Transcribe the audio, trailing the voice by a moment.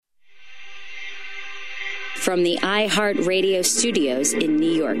From the iHeartRadio studios in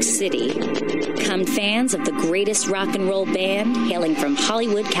New York City, come fans of the greatest rock and roll band hailing from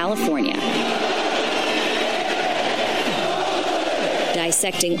Hollywood, California.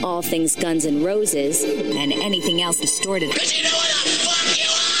 Dissecting all things Guns N' Roses and anything else distorted. 'Cause you know what the fuck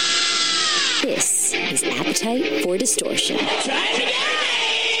you are! This is Appetite for Distortion. Try it again!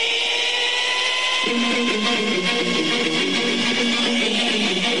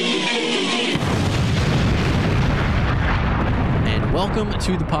 And welcome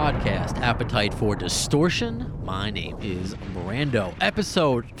to the podcast, Appetite for Distortion. My name is Mirando.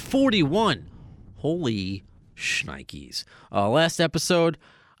 Episode 41. Holy shnikes. Last episode,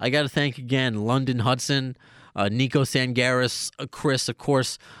 I got to thank again London Hudson, Nico Sangaris, Chris, of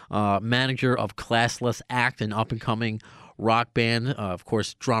course, manager of Classless Act, an up-and-coming rock band. Of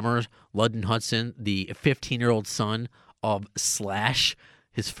course, drummer London Hudson, the 15-year-old son of Slash,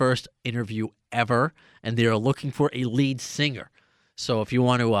 his first interview ever, and they are looking for a lead singer. So if you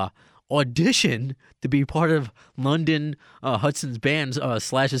want to audition to be part of London Hudson's band,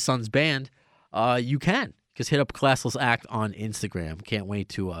 Slash's son's band, you can. Just hit up Classless Act on Instagram. Can't wait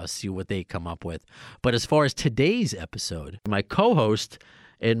to see what they come up with. But as far as today's episode, my co-host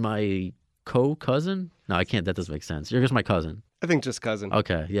and my co-cousin? No, I can't. That doesn't make sense. You're just my cousin. I think just cousin.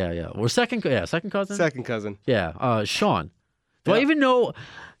 Okay, yeah. We're second cousin? Second cousin. Yeah, Sean. Do Yeah. I even know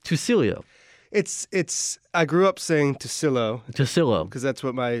Tucilio? It's. I grew up saying Tucillo because that's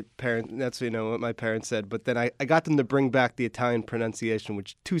what my parents said. But then I got them to bring back the Italian pronunciation,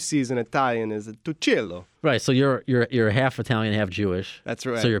 which 2 C's in Italian is Tucillo. Right. So you're half Italian, half Jewish. That's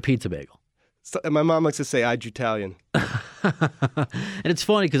right. So you're a pizza bagel. So, and my mom likes to say I'm Italian. And it's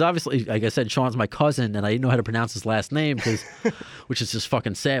funny because obviously, like I said, Sean's my cousin, and I didn't know how to pronounce his last name which is just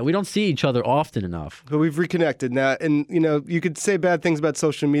fucking sad. We don't see each other often enough. But we've reconnected now, and you could say bad things about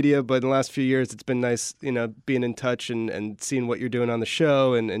social media, but in the last few years, it's been nice, being in touch and seeing what you're doing on the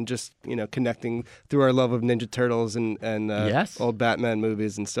show, and just connecting through our love of Ninja Turtles and Yes. old Batman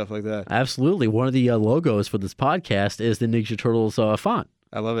movies and stuff like that. Absolutely. One of the logos for this podcast is the Ninja Turtles font.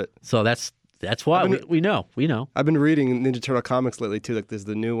 I love it. So that's why we know. I've been reading Ninja Turtle comics lately too. Like there's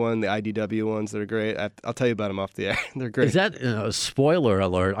the new one, the IDW ones that are great. I'll tell you about them off the air. They're great. Is that spoiler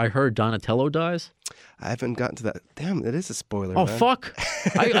alert? I heard Donatello dies. I haven't gotten to that. Damn, it is a spoiler. Oh man. fuck!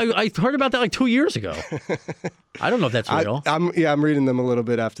 I heard about that like 2 years ago. I don't know if that's real. I'm reading them a little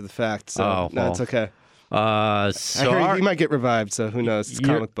bit after the fact. So it's okay. I heard you might get revived, so who knows? It's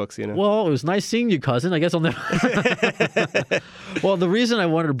comic books, Well, it was nice seeing you, cousin. I guess I'll never. Well, the reason I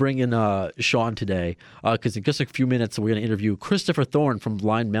wanted to bring in Sean today, because in just a few minutes we're going to interview Christopher Thorne from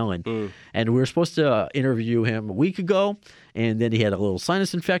Blind Melon, and we were supposed to interview him a week ago, and then he had a little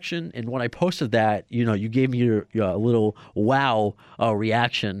sinus infection, and when I posted that, you gave me your little wow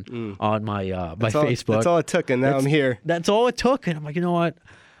reaction on my Facebook. That's all it took, and now I'm here. That's all it took, and I'm like, you know what?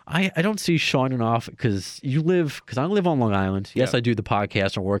 I don't see Sean enough because I live on Long Island. Yes, I do the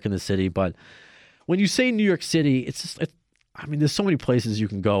podcast and work in the city, but when you say New York City, it's just, there's so many places you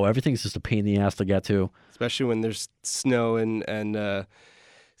can go. Everything's just a pain in the ass to get to. Especially when there's snow and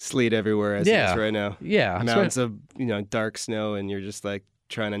sleet everywhere as it is right now. Yeah. Mountains of, dark snow, and you're just like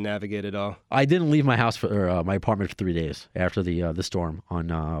trying to navigate it all. I didn't leave my house my apartment for 3 days after the storm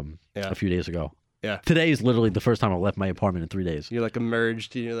on a few days ago. Yeah. Today is literally the first time I left my apartment in 3 days. You're like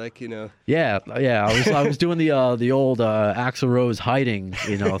emerged. You're like, Yeah. I was doing the old Axl Rose hiding,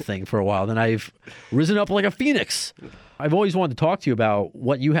 thing for a while. Then I've risen up like a phoenix. I've always wanted to talk to you about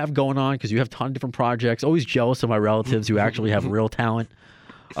what you have going on because you have a ton of different projects. Always jealous of my relatives who actually have real talent.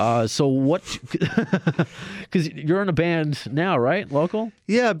 So what? Because you're in a band now, right? Local?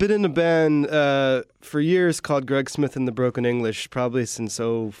 Yeah, I've been in a band for years called Greg Smith and the Broken English, probably since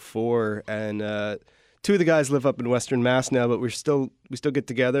 2004. And 2 of the guys live up in Western Mass now, but we still get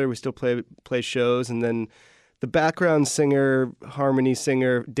together. We still play shows. And then the background singer, harmony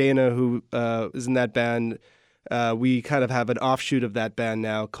singer, Dana, who is in that band, we kind of have an offshoot of that band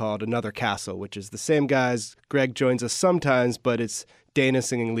now called Another Castle, which is the same guys. Greg joins us sometimes, but it's Dana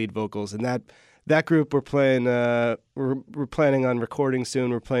singing lead vocals, and that group we're playing. We're planning on recording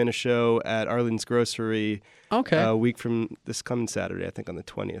soon. We're playing a show at Arlene's Grocery. Okay. A week from this coming Saturday, I think on the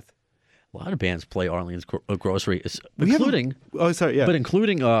 20th. A lot of bands play Arlene's Grocery, including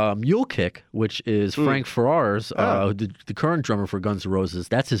Mule Kick, which is Frank Ferrar's, the current drummer for Guns N' Roses.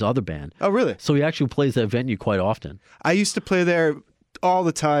 That's his other band. Oh, really? So he actually plays that venue quite often. I used to play there all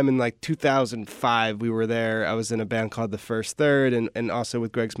the time in like 2005. We were there. I was in a band called The First Third, and also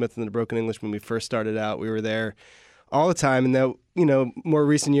with Greg Smith and the Broken English when we first started out. We were there all the time. And now, more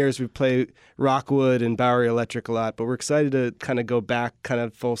recent years we play Rockwood and Bowery Electric a lot. But we're excited to kind of go back, kind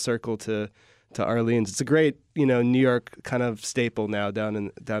of full circle to to Orleans. It's a great, New York kind of staple now down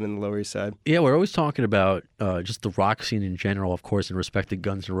in the Lower East Side. Yeah, we're always talking about just the rock scene in general, of course, in respect to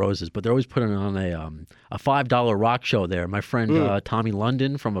Guns N' Roses, but they're always putting on a $5 rock show there. My friend Tommy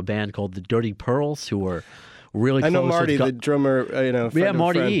London from a band called the Dirty Pearls, who were really close. I know Marty, the drummer, Yeah,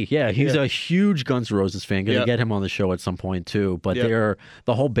 Marty E. Yeah, he's a huge Guns N' Roses fan. Going to get him on the show at some point, too. But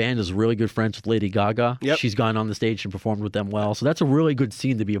the whole band is really good friends with Lady Gaga. Yep. She's gone on the stage and performed with them well. So that's a really good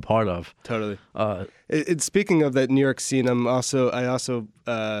scene to be a part of. Totally. Speaking of that New York scene, I also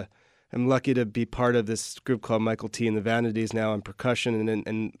am lucky to be part of this group called Michael T. and the Vanities now on percussion,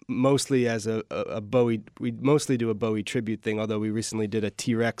 and mostly as a Bowie. We mostly do a Bowie tribute thing, although we recently did a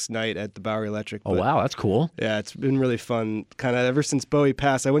T-Rex night at the Bowery Electric. Oh, wow, that's cool. Yeah, it's been really fun. Kind of ever since Bowie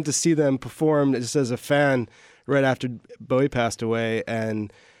passed, I went to see them perform just as a fan right after Bowie passed away,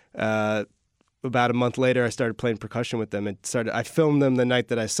 and about a month later, I started playing percussion with them. I filmed them the night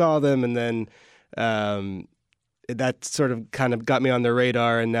that I saw them, and then that sort of kind of got me on their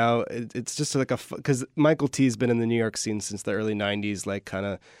radar, and now it's just like because Michael T's been in the New York scene since the early 90s, like kind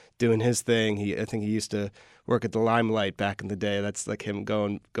of doing his thing. I think he used to work at the Limelight back in the day. That's like him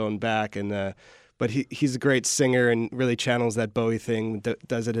going back, and but he's a great singer and really channels that Bowie thing,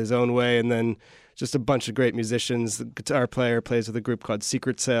 does it his own way, and then just a bunch of great musicians. The guitar player plays with a group called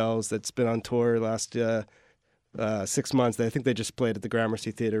Secret Sales that's been on tour last 6 months. I think they just played at the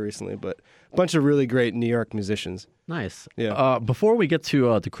Gramercy Theater recently, but a bunch of really great New York musicians. Nice. Yeah. Before we get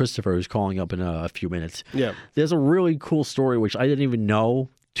to Christopher, who's calling up in a few minutes, there's a really cool story which I didn't even know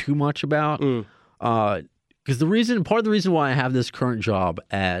too much about. Because part of the reason why I have this current job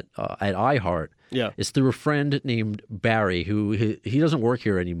at iHeart is through a friend named Barry, who he doesn't work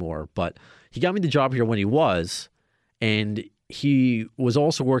here anymore, but he got me the job here when he was, and he was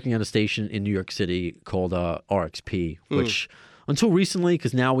also working on a station in New York City called RXP, which until recently,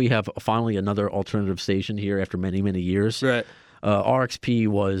 because now we have finally another alternative station here after many, many years. Right. RXP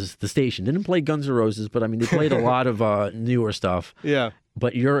was the station. Didn't play Guns N' Roses, but I mean, they played a lot of newer stuff. Yeah.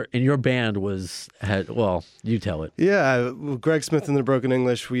 But your band you tell it. Yeah, Greg Smith and the Broken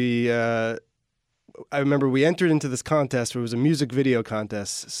English. I remember we entered into this contest. Where it was a music video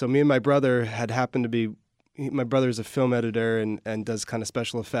contest. So me and my brother had happened to be. My brother's a film editor and does kind of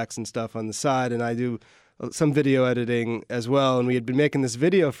special effects and stuff on the side, and I do some video editing as well. And we had been making this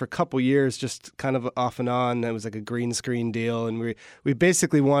video for a couple years, just kind of off and on. It was like a green screen deal, and we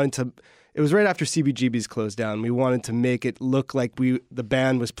basically wanted to. It was right after CBGB's closed down. We wanted to make it look like the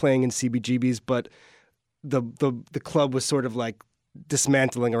band was playing in CBGB's, but the club was sort of like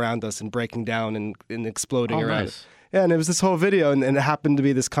dismantling around us and breaking down and exploding around nice. it. Yeah, and it was this whole video, and it happened to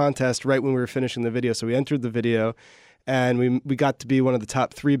be this contest right when we were finishing the video. So we entered the video, and we got to be one of the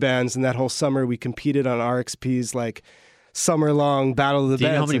top 3 bands. And that whole summer, we competed on RXP's like summer-long Battle of the Bands. Do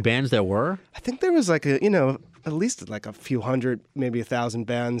you know how many bands there were? I think there was like at least like a few hundred, maybe 1,000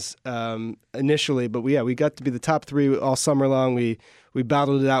 bands initially. But we got to be the top 3 all summer long. We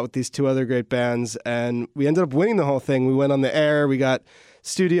battled it out with these 2 other great bands, and we ended up winning the whole thing. We went on the air. We got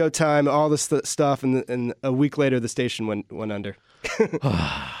studio time, all this stuff, and a week later the station went under.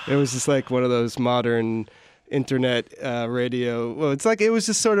 It was just like one of those modern internet radio. Well, it's like it was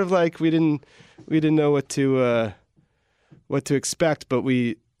just sort of like we didn't know what to expect, but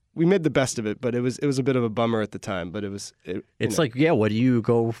we made the best of it. But it was a bit of a bummer at the time. But it's like what do you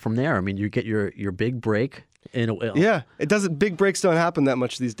go from there? I mean, you get your big break. It doesn't. Big breaks don't happen that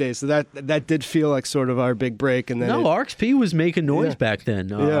much these days. So that did feel like sort of our big break. And then RXP was making noise back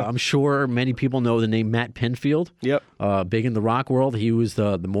then. I'm sure many people know the name Matt Pinfield. Yep. Big in the rock world. He was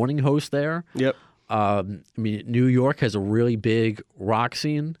the morning host there. Yep. I mean, New York has a really big rock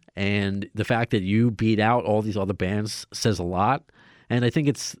scene, and the fact that you beat out all these other bands says a lot. And I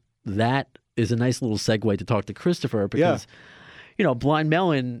think that is a nice little segue to talk to Christopher because, Blind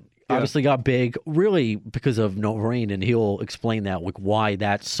Melon obviously got big really because of No Rain, and he'll explain that, like why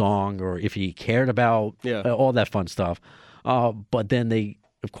that song or if he cared about all that fun stuff. But then they,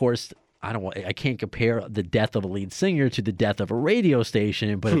 of course, I can't compare the death of a lead singer to the death of a radio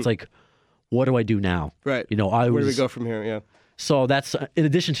station, but it's like, what do I do now? Right. Where do we go from here? Yeah. So that's in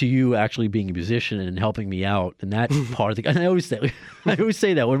addition to you actually being a musician and helping me out, and that part of the. And I always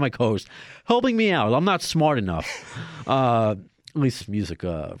say that with my co-host, helping me out. I'm not smart enough. At least music,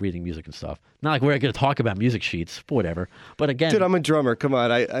 reading music and stuff. Not like we're going to talk about music sheets, but whatever. But again, dude, I'm a drummer. Come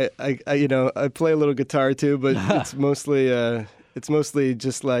on, I play a little guitar too, but it's mostly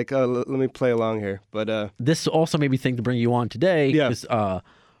just like, let me play along here. But this also made me think to bring you on today. Because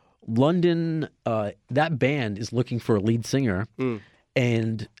London, that band is looking for a lead singer,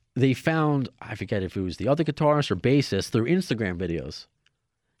 and they found, I forget if it was the other guitarist or bassist through Instagram videos.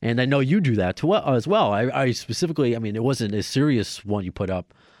 And I know you do that as well. I specifically, I mean, it wasn't a serious one you put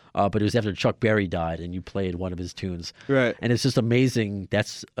up, but it was after Chuck Berry died and you played one of his tunes. Right. And it's just amazing.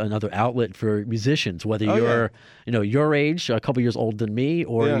 That's another outlet for musicians, whether you're, your age, a couple years older than me,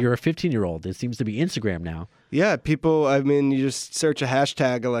 or you're a 15-year-old. It seems to be Instagram now. Yeah, people, I mean, you just search a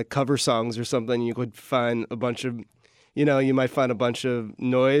hashtag of like cover songs or something, you could find a bunch of, you might find a bunch of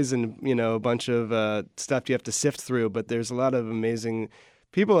noise and, a bunch of stuff you have to sift through, but there's a lot of amazing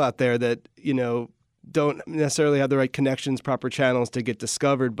people out there that, don't necessarily have the right connections, proper channels to get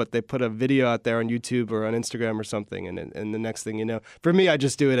discovered, but they put a video out there on YouTube or on Instagram or something, and the next thing you know, for me, I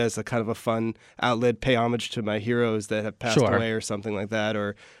just do it as a kind of a fun outlet, pay homage to my heroes that have passed away or something like that,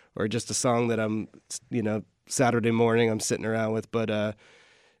 or just a song that I'm, Saturday morning I'm sitting around with. But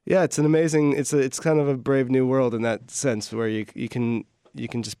yeah, it's an amazing, it's kind of a brave new world in that sense where you can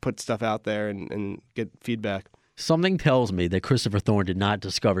just put stuff out there and get feedback. Something tells me that Christopher Thorne did not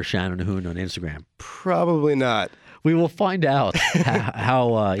discover Shannon Hoon on Instagram. Probably not. We will find out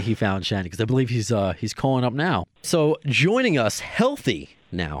how he found Shannon, because I believe he's calling up now. So joining us, healthy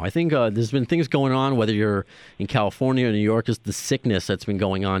now. I think there's been things going on, whether you're in California or New York, is the sickness that's been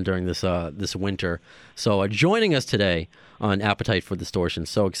going on during this winter. So joining us today on Appetite for Distortion,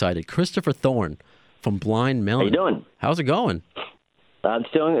 so excited, Christopher Thorne from Blind Melon. How you doing? How's it going?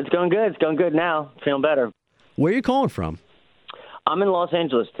 It's going good. It's going good now. Feeling better. Where are you calling from? I'm in Los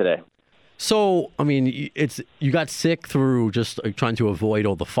Angeles today. So, I mean, you got sick through just trying to avoid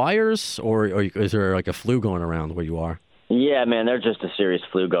all the fires, or is there like a flu going around where you are? Yeah, man, there's just a serious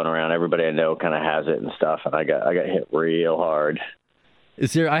flu going around. Everybody I know kind of has it and stuff, and I got hit real hard.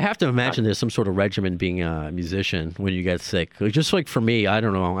 Is there? I have to imagine there's some sort of regimen being a musician when you get sick. Just like for me, I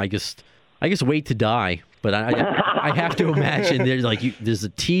don't know. I just wait to die, but I have to imagine there's a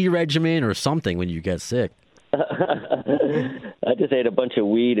tea regimen or something when you get sick. I just ate a bunch of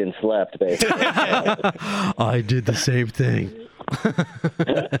weed and slept, basically. I did the same thing.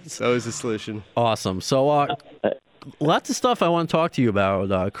 It's always a solution. Awesome. So, lots of stuff I want to talk to you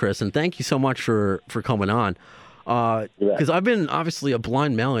about, Chris, and thank you so much for coming on. Because I've been obviously a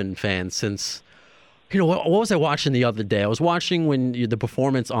Blind Melon fan since, what was I watching the other day? I was watching the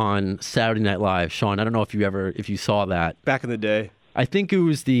performance on Saturday Night Live. Sean, I don't know if you saw that. Back in the day. I think it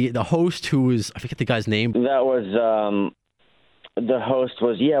was the host who was, I forget the guy's name. That was, the host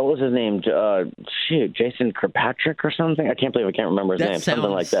was, what was his name? Jason Kirkpatrick or something? I can't remember his name. Something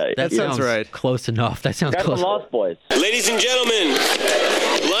like that. That sounds right. Close enough. That sounds close. Guy from Lost Boys. Ladies and gentlemen,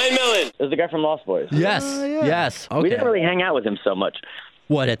 Blind Melon. It was the guy from Lost Boys. Yes, yes. Okay. We didn't really hang out with him so much.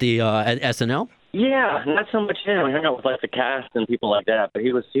 What, at the at SNL? Yeah, not so much him. We hung out with like the cast and people like that, but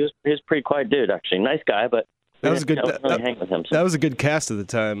he was a pretty quiet dude, actually. Nice guy, but that was a good. hang with him, so. That was a good cast at the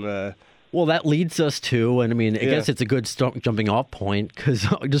time. Well, that leads us to, and I mean, I guess it's a good jumping off point, because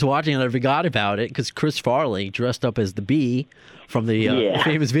just watching it, I forgot about it, because Chris Farley, dressed up as the Bee from the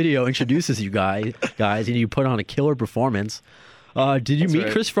famous video, introduces you guys, and you put on a killer performance. Did you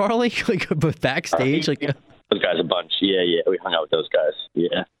meet Chris Farley backstage? Those guys a bunch. Yeah, we hung out with those guys.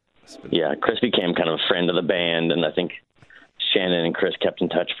 Yeah. Chris became kind of a friend of the band, and I think Shannon and Chris kept in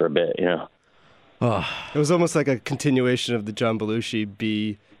touch for a bit. Oh. It was almost like a continuation of the John Belushi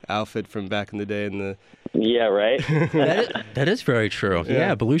Bee outfit from back in the day. Yeah, right? that is very true.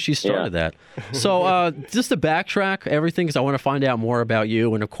 Yeah, Belushi started that. So just to backtrack everything, because I want to find out more about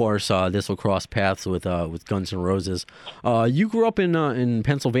you, and of course this will cross paths with Guns N' Roses. You grew up in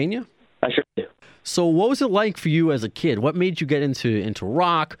Pennsylvania? I sure do. So what was it like for you as a kid? What made you get into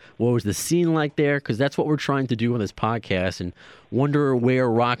rock? What was the scene like there? Because that's what we're trying to do on this podcast, and wonder where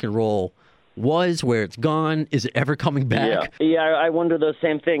rock and roll was, where it's gone. Is it ever coming back? Yeah, I wonder those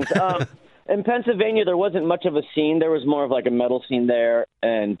same things. In Pennsylvania, there wasn't much of a scene. There was more of like a metal scene there,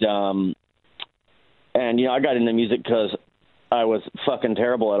 and I got into music because I was fucking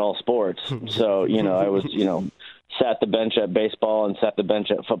terrible at all sports. So I was sat the bench at baseball and sat the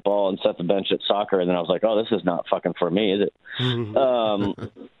bench at football and sat the bench at soccer, and then I was like, oh, this is not fucking for me, is it? You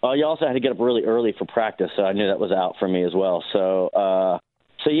also had to get up really early for practice, so I knew that was out for me as well. So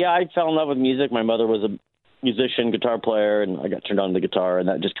yeah, I fell in love with music. My mother was a musician, guitar player, and I got turned on to the guitar, and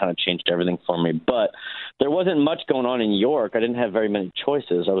that just kind of changed everything for me. But there wasn't much going on in York. I didn't have very many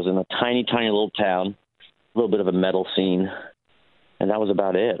choices. I was in a tiny, tiny little town, a little bit of a metal scene, and that was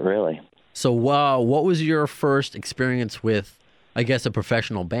about it, really. So what was your first experience with, I guess, a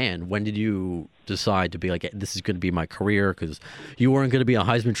professional band? When did you decide to be like, this is going to be my career? Because you weren't going to be a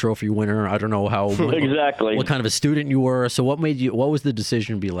Heisman Trophy winner. I don't know exactly what kind of a student you were. So what was the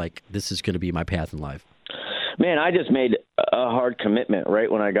decision to be like, this is going to be my path in life? Man, I just made a hard commitment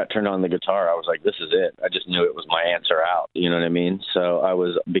right when I got turned on the guitar. I was like, this is it. I just knew it was my answer out. You know what I mean? So I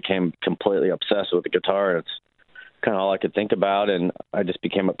became completely obsessed with the guitar. And it's kind of all I could think about. And I just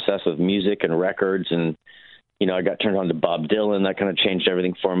became obsessed with music and records. And, you know, I got turned on to Bob Dylan. That kind of changed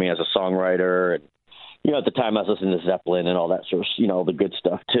everything for me as a songwriter. And, you know, at the time I was listening to Zeppelin and all that sort of, you know, all the good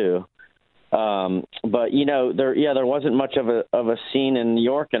stuff too. But you know, there wasn't much of a scene in New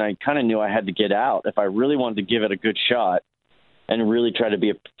York, and I kind of knew I had to get out if I really wanted to give it a good shot and really try to be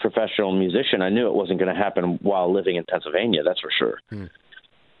a professional musician. I knew it wasn't going to happen while living in Pennsylvania, that's for sure.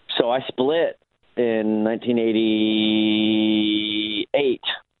 So I split in 1988.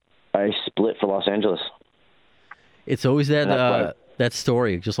 I split for Los Angeles. It's always that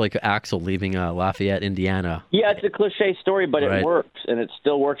story, just like Axl leaving Lafayette, Indiana. Yeah, it's a cliche story, but it works, and it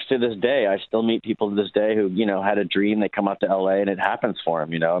still works to this day. I still meet people to this day who, you know, had a dream. They come out to L.A., and it happens for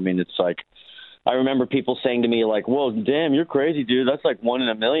them, you know. I mean, it's like, I remember people saying to me, like, "Whoa, damn, you're crazy, dude. That's like 1 in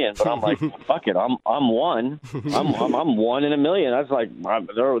a million." But I'm like, fuck it, I'm one. I'm 1 in a million. That's like,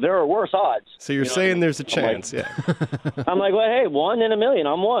 there are worse odds. So you're saying there's a chance, yeah. I'm like, well, hey, 1 in a million.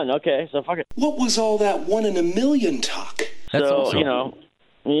 I'm one. Okay, so fuck it. What was all that 1 in a million talk? That's so awesome. You know,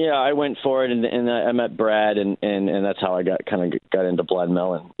 yeah, I went for it, and I met Brad, and that's how I got into Blind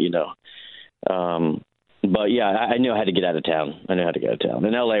Melon, you know. But yeah, I knew I had to get out of town. And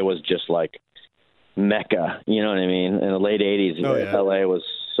L.A. was just like Mecca, you know what I mean? In the late 80s, L.A. was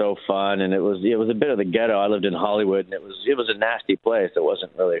so fun, and it was a bit of the ghetto. I lived in Hollywood, and it was a nasty place. It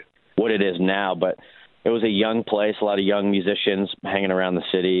wasn't really what it is now, but it was a young place, a lot of young musicians hanging around the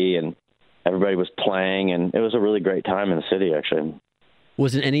city, and everybody was playing, and it was a really great time in the city, actually.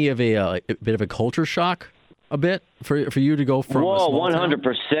 Was it any of a bit of a culture shock, a bit, for you to go from? Whoa,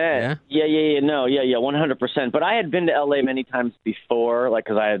 100%. Yeah, 100%. But I had been to L.A. many times before, like,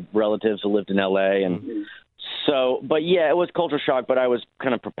 because I had relatives who lived in L.A. And so, but yeah, it was culture shock, but I was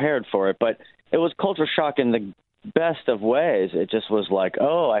kind of prepared for it. But it was culture shock in the best of ways. It just was like,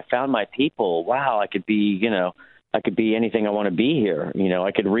 oh, I found my people. Wow, I could be anything I want to be here. You know,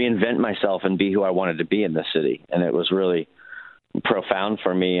 I could reinvent myself and be who I wanted to be in this city. And it was really profound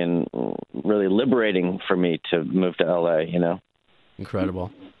for me and really liberating for me to move to LA, you know. Incredible.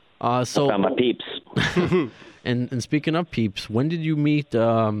 So I found my peeps. and speaking of peeps, when did you meet,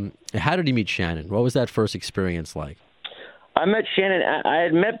 how did you meet Shannon? What was that first experience like? I met Shannon. I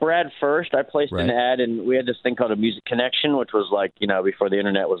had met Brad first. I placed an ad, and we had this thing called a Music Connection, which was like, you know, before the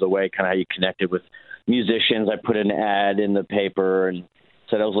internet was a way, kind of how you connected with musicians. I put an ad in the paper and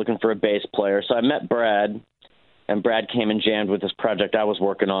said I was looking for a bass player. So I met Brad, and Brad came and jammed with this project I was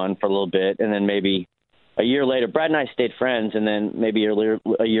working on for a little bit. And then maybe a year later, Brad and I stayed friends. And then maybe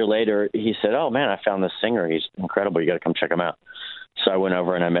a year later, he said, oh, man, I found this singer. He's incredible. You got to come check him out. So I went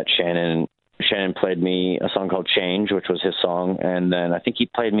over and I met Shannon. And Shannon played me a song called Change, which was his song. And then I think he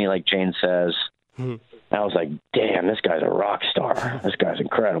played me like Jane Says. I was like, damn, this guy's a rock star. This guy's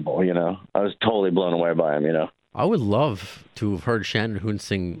incredible, you know. I was totally blown away by him, you know. I would love to have heard Shannon Hoon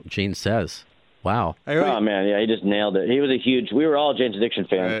sing Jane Says. Wow. Oh, man, yeah, he just nailed it. He was we were all Jane's Addiction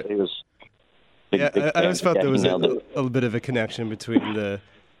fans. Right. He was big I fan. always felt there was a it. little bit of a connection between the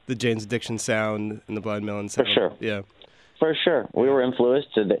Jane's Addiction sound and the Blind Melon sound. For sure. Yeah. For sure. We were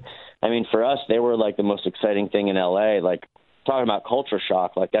influenced. I mean, for us, they were like the most exciting thing in L.A., like, talking about culture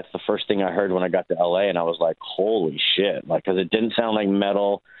shock, like that's the first thing I heard when I got to LA, and I was like, holy shit, like, because it didn't sound like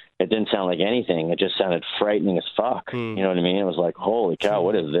metal, it didn't sound like anything, it just sounded frightening as fuck. You know what I mean? It was like, holy cow,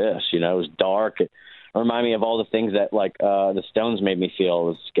 what is this? You know, it was dark. It reminded me of all the things that, like, the Stones made me feel. It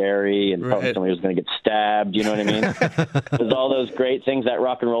was scary and felt like somebody was going to get stabbed, you know what I mean? It was all those great things that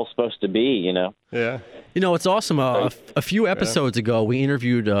rock and roll's supposed to be, you know? Yeah. You know, it's awesome. A few episodes ago, we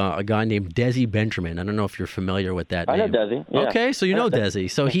interviewed a guy named Desi Benjamin. I don't know if you're familiar with that name. I know Desi. Yeah. Okay, so you know Desi.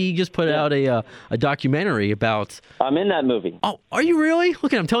 So he just put out a documentary about... I'm in that movie. Oh, are you really?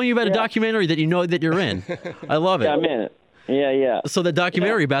 Look, I'm telling you about a documentary that you know that you're in. I love it. Yeah, I'm in it. Yeah. So the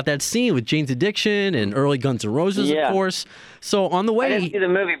documentary about that scene with Jane's Addiction and early Guns N' Roses, of course. So on the way... I didn't see the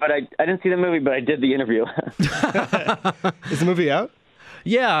movie, but I did the interview. Is the movie out?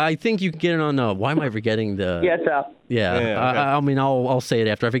 Yeah, I think you can get it on. Why am I forgetting the? Yeah, it's out. Yeah, okay. I mean, I'll say it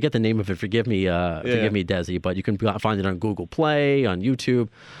after I forget the name of it. Forgive me, Desi. But you can find it on Google Play, on YouTube.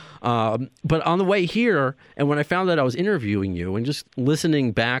 But on the way here, and when I found that I was interviewing you, and just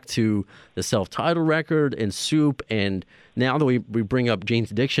listening back to the self-titled record and Soup, and now that we bring up Jane's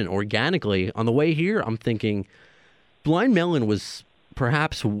Addiction organically, on the way here, I'm thinking, Blind Melon was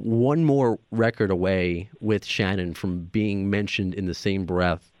perhaps one more record away with Shannon from being mentioned in the same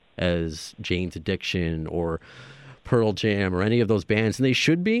breath as Jane's Addiction or Pearl Jam or any of those bands, and they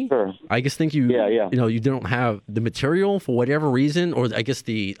should be. Sure. I just think you don't have the material for whatever reason, or I guess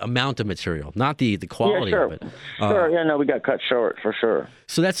the amount of material, not the quality of it. Sure. We got cut short for sure.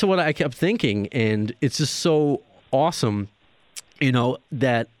 So that's what I kept thinking, and it's just so awesome,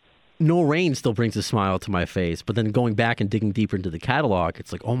 that No Rain still brings a smile to my face. But then going back and digging deeper into the catalog,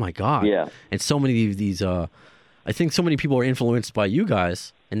 it's like, oh my God. Yeah. And so many of these, I think so many people are influenced by you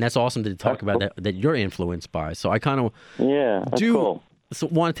guys, and that's awesome to talk about that you're influenced by. So I kind of cool. So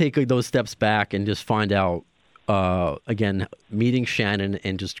want to take those steps back and just find out, again, meeting Shannon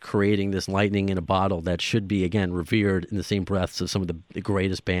and just creating this lightning in a bottle that should be, again, revered in the same breaths as some of the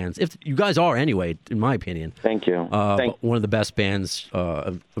greatest bands. If you guys are, anyway, in my opinion. Thank you. One of the best bands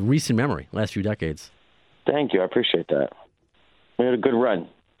of recent memory, last few decades. Thank you. I appreciate that. We had a good run.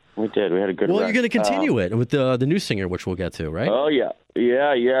 We did. We had a good run. Well, you're going to continue it with the new singer, which we'll get to, right? Oh, yeah.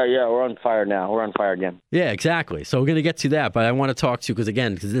 Yeah. We're on fire now. We're on fire again. Yeah, exactly. So we're going to get to that, but I want to talk to you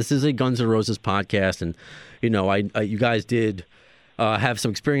because this is a Guns N' Roses podcast, and, you guys did have some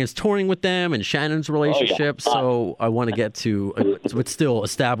experience touring with them and Shannon's relationship, so I want to get to, but still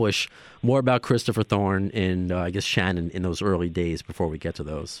establish more about Christopher Thorne and, I guess, Shannon in those early days before we get to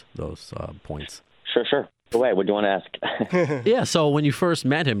those points. Sure. Go away. What do you want to ask? Yeah, so when you first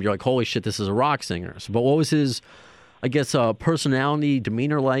met him, you're like, holy shit, this is a rock singer. But what was his, I guess, personality,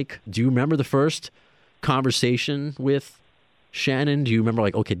 demeanor like? Do you remember the first conversation with Shannon? Do you remember,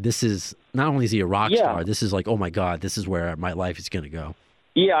 like, okay, this is, not only is he a rock star, this is like, oh my God, this is where my life is going to go?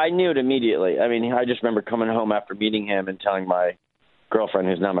 Yeah, I knew it immediately. I mean, I just remember coming home after meeting him and telling my girlfriend,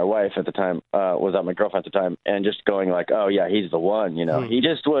 who's now my wife at the time, was not my girlfriend at the time, and just going like, oh yeah, he's the one, He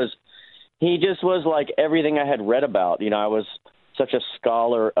just was like everything I had read about. I was such a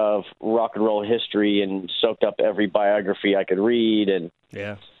scholar of rock and roll history and soaked up every biography I could read and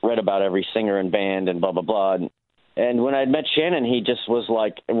read about every singer and band and blah, blah, blah. And when I met Shannon, he just was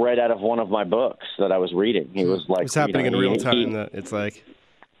like right out of one of my books that I was reading. He was like, it's happening in real time. It's like,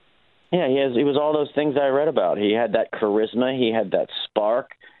 yeah, he was all those things I read about. He had that charisma. He had that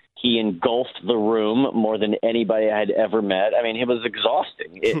spark. He engulfed the room more than anybody I had ever met. I mean, it was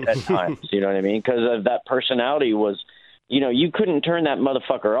exhausting at times, you know what I mean? Because of that personality was, you couldn't turn that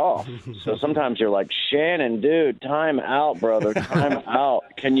motherfucker off. So sometimes you're like, Shannon, dude, time out, brother, time out.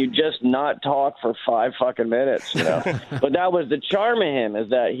 Can you just not talk for 5 fucking minutes, But that was the charm of him,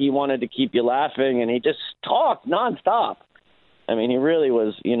 is that he wanted to keep you laughing, and he just talked nonstop. I mean, he really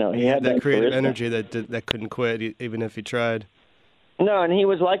was, he had that creative charisma. energy that couldn't quit even if he tried. No, and he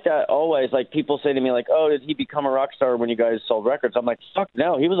was like that always. Like, people say to me, like, oh, did he become a rock star when you guys sold records? I'm like, fuck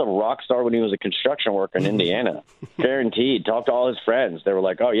no. He was a rock star when he was a construction worker in Indiana. Guaranteed. Talked to all his friends. They were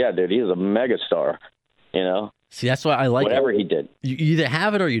like, oh, yeah, dude, he's a mega star, See, that's why I like whatever he did. You either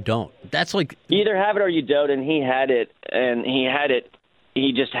have it or you don't. That's like... You either have it or you don't, and he had it,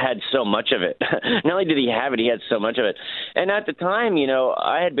 he just had so much of it. Not only did he have it, he had so much of it. And at the time,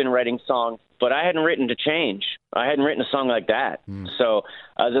 I had been writing songs, but I hadn't written to change. I hadn't written a song like that. So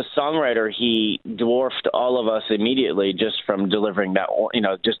as a songwriter, he dwarfed all of us immediately just from delivering that,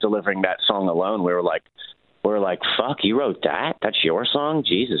 delivering that song alone. We were like, fuck, you wrote that? That's your song?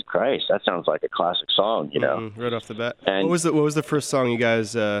 Jesus Christ, that sounds like a classic song, Right off the bat. And what was the first song you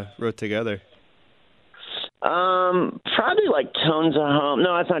guys wrote together? Probably like Tones of Home.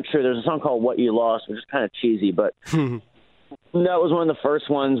 No, that's not true. There's a song called What You Lost, which is kind of cheesy, but that was one of the first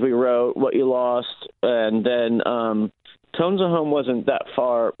ones we wrote, What You Lost. And then Tones of Home wasn't that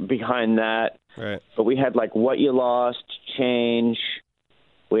far behind that. Right. But we had like What You Lost, Change.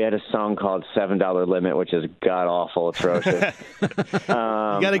 We had a song called $7 Limit, which is god-awful, atrocious. You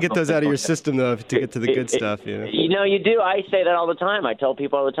got to get those out of your system, though, to get to the good stuff. You do. I say that all the time. I tell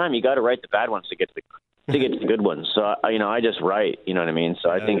people all the time, you got to write the bad ones to get to the good ones. So, I just write, you know what I mean? So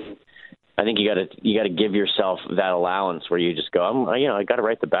I think you got to give yourself that allowance where you just go, I got to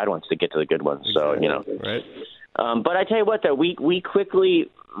write the bad ones to get to the good ones. Exactly. So, Right. But I tell you what, though, we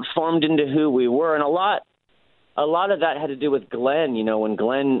quickly formed into who we were, and a lot of that had to do with Glenn. When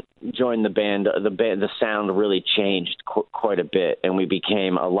Glenn joined the band, the sound really changed quite a bit, and we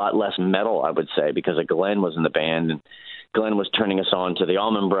became a lot less metal, I would say, because Glenn was in the band, and Glenn was turning us on to the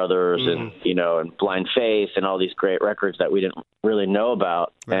Allman Brothers and and Blind Faith and all these great records that we didn't really know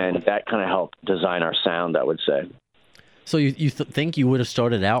about, and that kind of helped design our sound, I would say. So you think you would have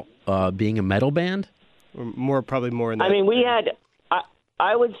started out being a metal band? Or probably more in that. I mean, we had,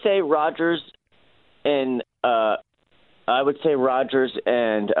 I would say Rogers and Brad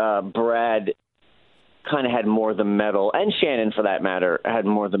kind of had more the metal, and Shannon, for that matter, had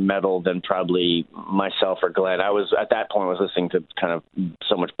more the metal than probably myself or Glenn. I was, at that point, listening to kind of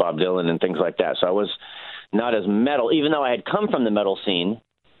so much Bob Dylan and things like that. So I was not as metal, even though I had come from the metal scene.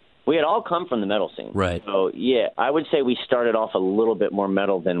 We had all come from the metal scene. Right. So, yeah, I would say we started off a little bit more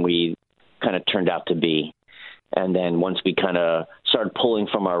metal than we kind of turned out to be. And then once we kind of started pulling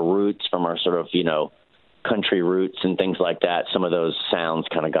from our roots, from our sort of, country roots and things like that, some of those sounds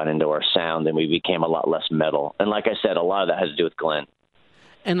kind of got into our sound, and we became a lot less metal. And like I said, a lot of that has to do with Glenn.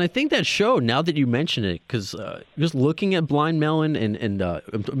 And I think that showed, now that you mention it, because just looking at Blind Melon and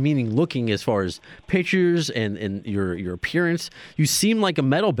meaning looking as far as pictures and your appearance, you seem like a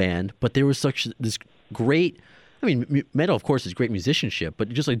metal band, but there was this great, metal, of course, is great musicianship, but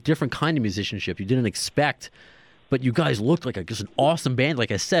just a different kind of musicianship you didn't expect. But you guys looked like just an awesome band.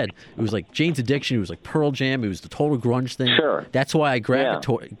 Like I said, it was like Jane's Addiction. It was like Pearl Jam. It was the total grunge thing. Sure. That's why I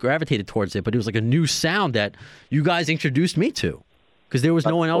gravitated towards it. But it was like a new sound that you guys introduced me to, because there was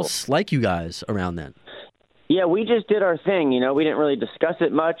no one else like you guys around then. Yeah, we just did our thing. We didn't really discuss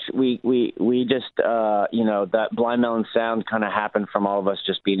it much. We just, that Blind Melon sound kind of happened from all of us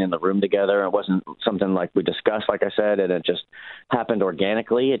just being in the room together. It wasn't something like we discussed, like I said, and it just happened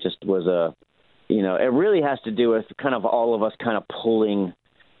organically. It just was it really has to do with kind of all of us kind of pulling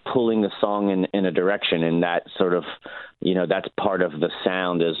the song in a direction, and that sort of, that's part of the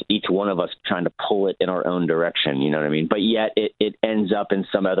sound, is each one of us trying to pull it in our own direction, you know what I mean? But yet it ends up in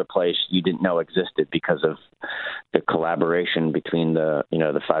some other place you didn't know existed because of the collaboration between the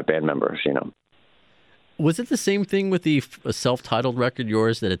 5 band members, Was it the same thing with the self-titled record,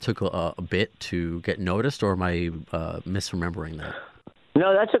 yours, that it took a bit to get noticed, or am I misremembering that?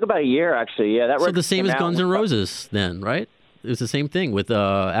 No, that took about a year, actually. Yeah, so the same as Guns N' Roses, then, right? It was the same thing with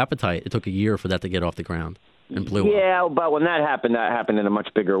Appetite. It took a year for that to get off the ground and blew up. Yeah, but when that happened in a much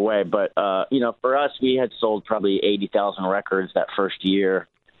bigger way. But for us, we had sold probably 80,000 records that first year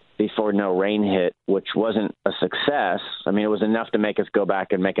before No Rain hit, which wasn't a success. It was enough to make us go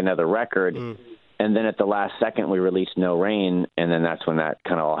back and make another record. And then at the last second, we released No Rain, and then that's when that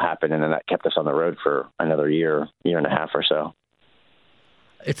kind of all happened, and then that kept us on the road for another year and a half or so.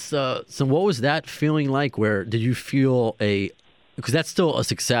 It's so what was that feeling like? Where did you feel because that's still a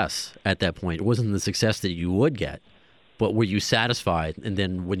success at that point. It wasn't the success that you would get, but were you satisfied? And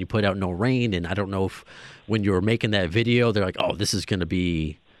then when you put out No Rain, and I don't know if when you were making that video, they're like, oh, this is going to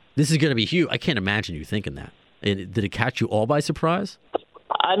be huge. I can't imagine you thinking that. And did it catch you all by surprise?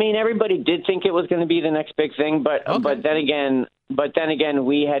 Everybody did think it was going to be the next big thing, but then again,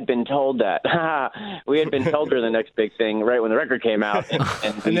 we had been told that. We had been told we're the next big thing right when the record came out,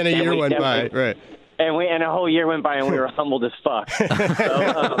 and then a year went by, right? And a whole year went by, and we were humbled as fuck.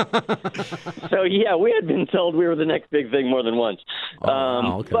 So yeah, we had been told we were the next big thing more than once.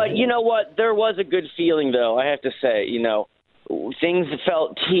 Okay. But you know what? There was a good feeling, though. I have to say, things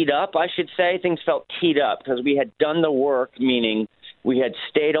felt teed up. I should say things felt teed up because we had done the work, meaning we had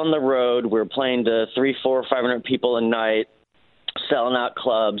stayed on the road. We were playing to 300, 400, 500 people a night, selling out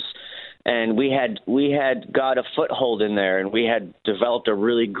clubs, and we had got a foothold in there, and we had developed a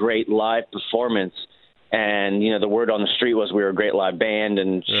really great live performance. And the word on the street was we were a great live band,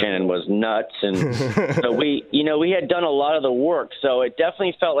 and Shannon was nuts, and so we had done a lot of the work. So it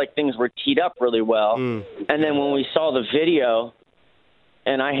definitely felt like things were teed up really well. And then when we saw the video.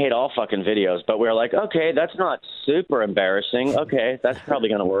 And I hate all fucking videos, but we were like, okay, that's not super embarrassing. Okay, that's probably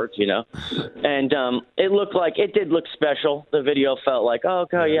going to work, And it did look special. The video felt like, oh,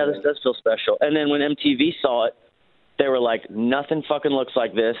 okay, yeah, this does feel special. And then when MTV saw it, they were like, nothing fucking looks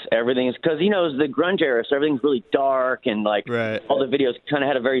like this. Everything's because it was the grunge era, so everything's really dark, and like all the videos kind of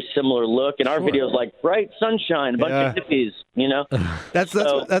had a very similar look. And our videos like bright sunshine, a bunch of hippies, That's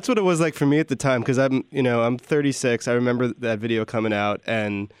what it was like for me at the time, because I'm 36. I remember that video coming out,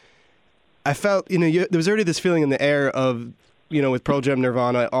 and I felt there was already this feeling in the air of with Pearl Jam,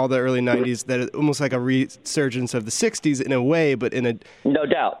 Nirvana, all the early 90s, that it almost like a resurgence of the 60s in a way, but no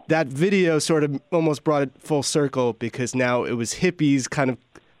doubt. That video sort of almost brought it full circle, because now it was hippies, kind of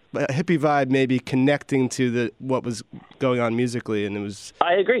a hippie vibe, maybe connecting to what was going on musically, and it was.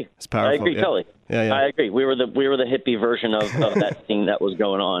 I agree. It's powerful. I agree totally. Yeah. I agree. We were the hippie version of that thing that was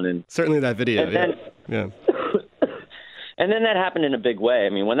going on, and certainly that video. Yeah. And then that happened in a big way.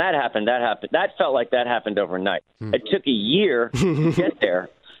 When that happened. That felt like that happened overnight. It took a year to get there.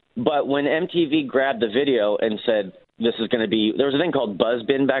 But when MTV grabbed the video and said, this is going to be – there was a thing called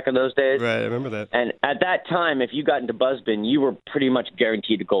Buzzbin back in those days. Right, I remember that. And at that time, if you got into Buzzbin, you were pretty much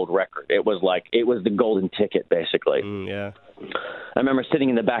guaranteed a gold record. It was the golden ticket, basically. Yeah. I remember sitting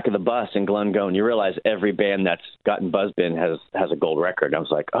in the back of the bus and Glenn going, you realize every band that's gotten Buzzbin has a gold record. I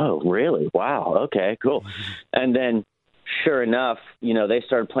was like, oh, really? Wow. Okay, cool. And then – sure enough, they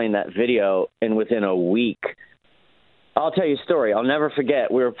started playing that video, and within a week, I'll tell you a story. I'll never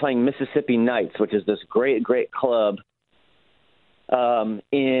forget. We were playing Mississippi Nights, which is this great, great club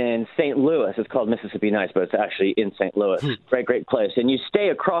in St. Louis. It's called Mississippi Nights, but it's actually in St. Louis. Great, great place. And you stay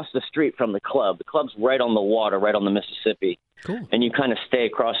across the street from the club. The club's right on the water, right on the Mississippi. Cool. And you kind of stay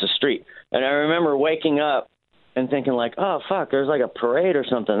across the street. And I remember waking up and thinking like, oh, fuck, there's like a parade or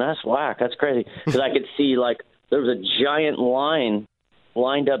something. That's whack. That's crazy. Because I could see like there was a giant line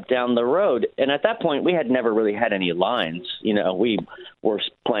lined up down the road. And at that point, we had never really had any lines. You know, we were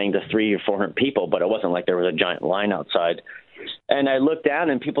playing to 300 or 400 people, but it wasn't like there was a giant line outside. And I looked down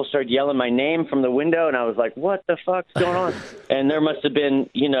and people started yelling my name from the window. And I was like, what the fuck's going on? And there must have been,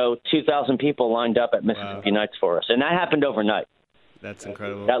 2,000 people lined up at Mississippi Nights for us. And that happened overnight. That's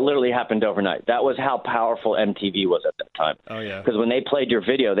incredible. That literally happened overnight. That was how powerful MTV was at that time. Oh, yeah. Because when they played your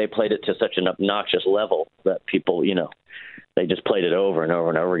video, they played it to such an obnoxious level that people, they just played it over and over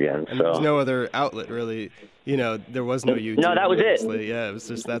and over again. And there was no other outlet, really. There was no YouTube. No, that was it. Yeah, it was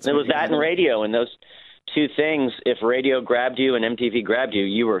just It was that and radio, and those two things. If radio grabbed you and MTV grabbed you,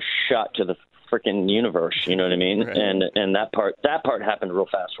 you were shot to the freaking universe. You know what I mean? Right. And that part happened real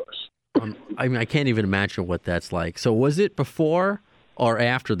fast for us. I mean, I can't even imagine what that's like. So was it before or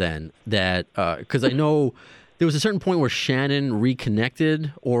after then that, because I know there was a certain point where Shannon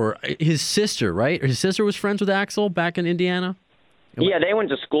reconnected, or his sister, right? Or his sister was friends with Axl back in Indiana? Yeah, they went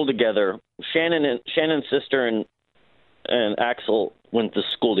to school together. Shannon's sister and Axl went to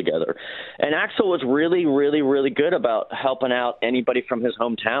school together. And Axl was really, really, really good about helping out anybody from his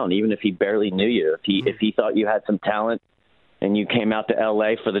hometown, even if he barely knew you. If he thought you had some talent and you came out to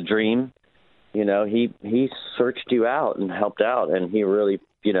L.A. for the dream, he searched you out and helped out. And he really,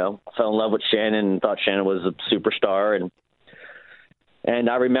 fell in love with Shannon and thought Shannon was a superstar. And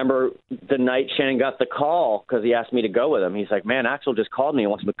I remember the night Shannon got the call because he asked me to go with him. He's like, man, Axl just called me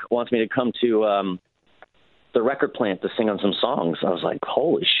and wants me to come to the record plant to sing on some songs. I was like,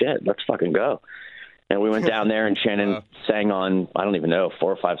 holy shit, let's fucking go. And we went down there and Shannon sang on, I don't even know,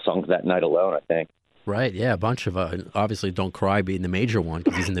 4 or 5 songs that night alone, I think. Right, yeah, a bunch of, obviously Don't Cry being the major one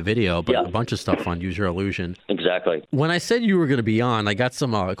because he's in the video, but a bunch of stuff on Use Your Illusion. Exactly. When I said you were going to be on, I got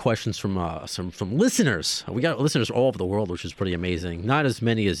some questions from listeners. We got listeners all over the world, which is pretty amazing. Not as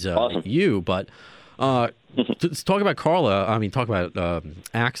many as awesome. you, but let's talk about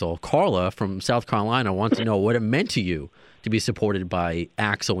Axl. Carla from South Carolina wants to know what it meant to you to be supported by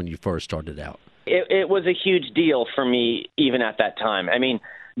Axl when you first started out. It was a huge deal for me even at that time. I mean,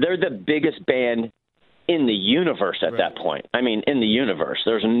 they're the biggest band in the universe at that point. I mean, in the universe,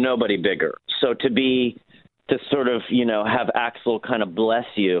 there's nobody bigger. So to sort of, have Axl kind of bless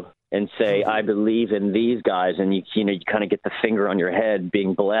you and say, I believe in these guys, and you kind of get the finger on your head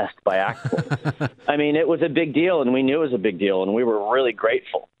being blessed by Axl. I mean, it was a big deal, and we knew it was a big deal, and we were really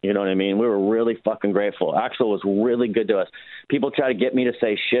grateful. You know what I mean? We were really fucking grateful. Axl was really good to us. People try to get me to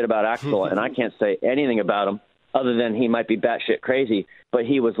say shit about Axl, and I can't say anything about him other than he might be batshit crazy, but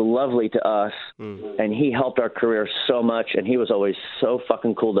he was lovely to us, and he helped our career so much, and he was always so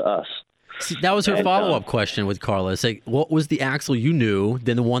fucking cool to us. See, that was her follow-up question with Carla. It's like, what was the Axl you knew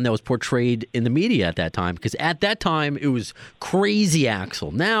than the one that was portrayed in the media at that time? Because at that time, it was crazy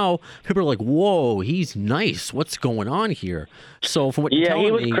Axl. Now, people are like, whoa, he's nice. What's going on here? So from what you're telling me...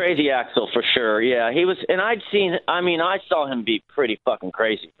 Yeah, he was crazy Axl for sure. Yeah, he was... And I saw him be pretty fucking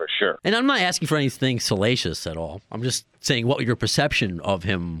crazy for sure. And I'm not asking for anything salacious at all. I'm just saying what your perception of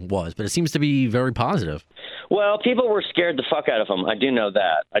him was. But it seems to be very positive. Well, people were scared the fuck out of him. I do know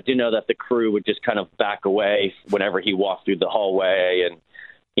that. I do know that the crew would just kind of back away whenever he walked through the hallway. And,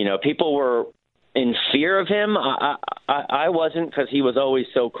 people were in fear of him. I wasn't, because he was always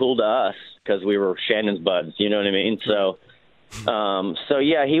so cool to us because we were Shannon's buds. You know what I mean? So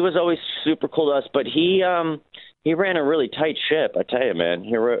yeah, he was always super cool to us. But he ran a really tight ship, I tell you, man.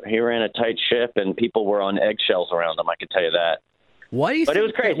 He ran a tight ship, and people were on eggshells around him, I can tell you that. Why do you think it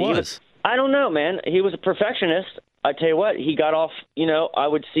was crazy. I don't know, man. He was a perfectionist. I tell you what, he got off, I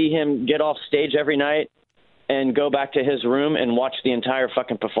would see him get off stage every night and go back to his room and watch the entire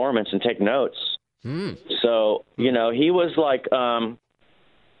fucking performance and take notes. So, he was like,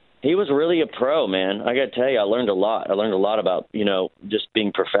 he was really a pro, man. I got to tell you, I learned a lot. I learned a lot about, just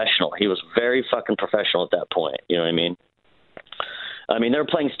being professional. He was very fucking professional at that point. You know what I mean? They were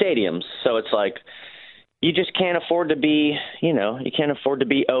playing stadiums, so it's like, you just can't afford to be, you can't afford to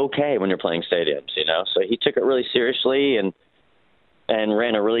be okay when you're playing stadiums, So he took it really seriously and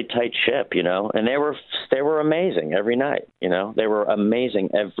ran a really tight ship, And they were amazing every night, They were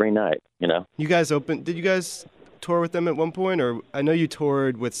amazing every night, You guys did you guys tour with them at one point, or I know you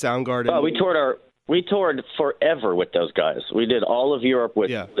toured with Soundgarden? Oh, we toured forever with those guys. We did all of Europe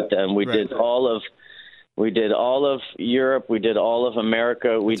with them. We We did all of Europe. We did all of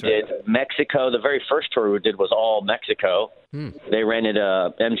America. We did Mexico. The very first tour we did was all Mexico. They rented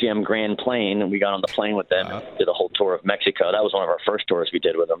a MGM Grand plane, and we got on the plane with them and did a whole tour of Mexico. That was one of our first tours we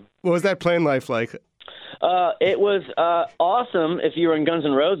did with them. What was that plane life like? It was awesome if you were in Guns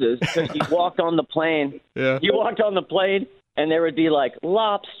N' Roses, because you walked on the plane. Yeah. You walked on the plane, and there would be like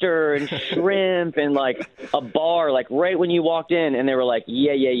lobster and shrimp and like a bar, like right when you walked in, and they were like,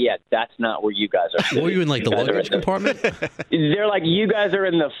 yeah, that's not where you guys are sitting. Were you in like the luggage compartment? They're like, you guys are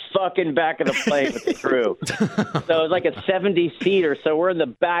in the fucking back of the plane with the crew. So it was like a 70-seater, so we're in the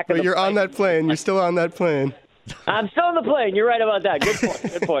back of the plane. You're on that plane. You're still on that plane. I'm still on the plane. You're right about that. Good point.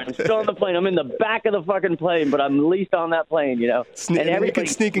 Good point. I'm still on the plane. I'm in the back of the fucking plane, but I'm least on that plane, you know. And you can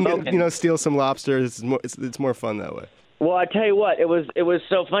sneak and get, steal some lobsters. It's more fun that way. Well, I tell you what, it was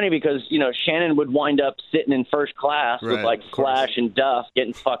so funny because, Shannon would wind up sitting in first class with like Slash and Duff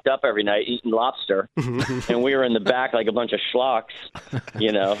getting fucked up every night eating lobster. And we were in the back like a bunch of schlocks,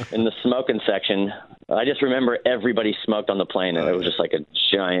 in the smoking section. I just remember everybody smoked on the plane, and it was just like a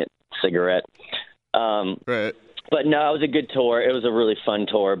giant cigarette. Right. But no, it was a good tour. It was a really fun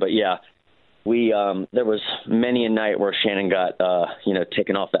tour. But yeah, we there was many a night where Shannon got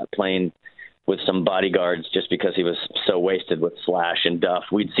taken off that plane with some bodyguards just because he was so wasted with Slash and Duff.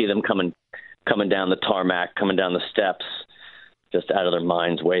 We'd see them coming down the tarmac, coming down the steps, just out of their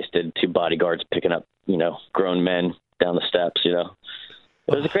minds, wasted. 2 bodyguards picking up, grown men down the steps. It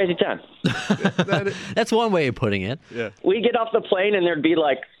was a crazy time. That's one way of putting it. Yeah. We get off the plane and there'd be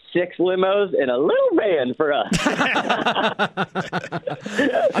like 6 limos and a little van for us.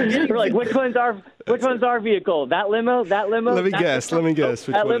 We're like, which one's our vehicle? That limo? Let me guess. Which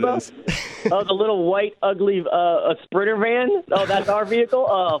that one limo? it is. Oh, the little white, ugly a Sprinter van? Oh, that's our vehicle?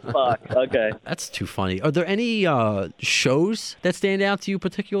 Oh, fuck. Okay. That's too funny. Are there any shows that stand out to you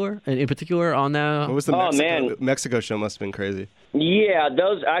in particular on that? What was the Mexico show? Must have been crazy. Yeah,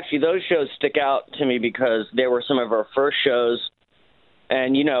 those shows stick out to me because they were some of our first shows.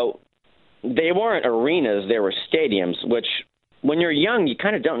 And, they weren't arenas, they were stadiums, which when you're young, you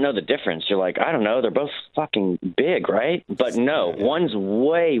kind of don't know the difference. You're like, I don't know, they're both fucking big, right? But no, one's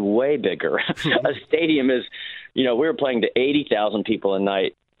way, way bigger. A stadium is, we were playing to 80,000 people a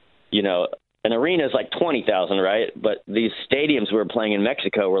night. An arena is like 20,000, right? But these stadiums we were playing in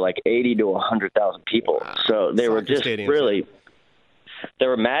Mexico were like 80 to 100,000 people. Wow. So they were just really, they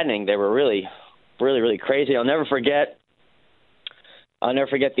were maddening. They were really, really, really crazy. I'll never forget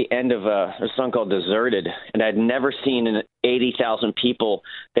the end of a song called Deserted, and I'd never seen 80,000 people.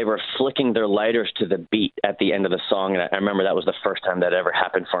 They were flicking their lighters to the beat at the end of the song, and I remember that was the first time that ever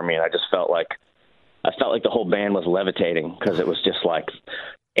happened for me, and I just felt like the whole band was levitating because it was just like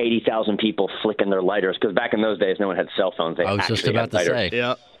 80,000 people flicking their lighters, because back in those days, no one had cell phones. I was just about to say.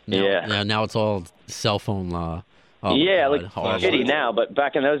 Yeah. Yeah, now it's all cell phone law. Oh, yeah, it looks shitty now, but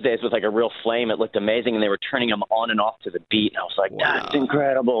back in those days with like a real flame, it looked amazing, and they were turning them on and off to the beat, and I was like, that's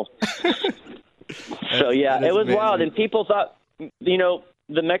incredible. So yeah, it was amazing. Wild, and people thought, the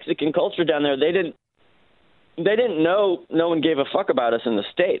Mexican culture down there, they didn't know, no one gave a fuck about us in the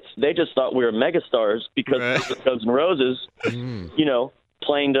States. They just thought we were megastars because of Guns N' Roses,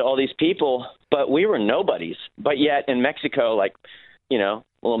 playing to all these people, but we were nobodies. But yet in Mexico, like,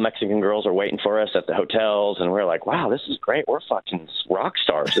 little Mexican girls are waiting for us at the hotels, and we're like, wow, this is great. We're fucking rock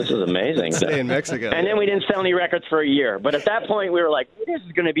stars. This is amazing. Stay in Mexico. And then we didn't sell any records for a year. But at that point, we were like, this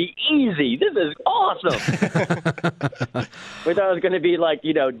is going to be easy. This is awesome. We thought it was going to be like,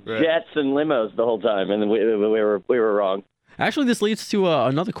 jets and limos the whole time, and we were wrong. Actually, this leads to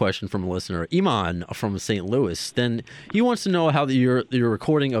another question from a listener, Iman from St. Louis. Then he wants to know how your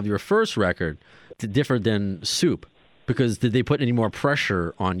recording of your first record differed than Soup. Because did they put any more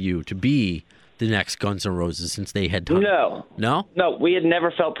pressure on you to be the next Guns N' Roses since they had time? No. No? No, we had never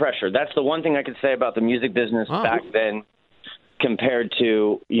felt pressure. That's the one thing I could say about the music business back then compared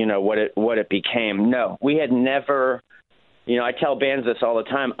to, what it became. No, we had never, I tell bands this all the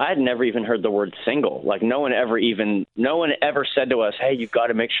time. I had never even heard the word single. Like no one ever said to us, hey, you've got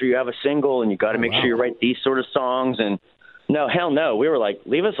to make sure you have a single and you got to make sure you write these sort of songs. And no, hell no. We were like,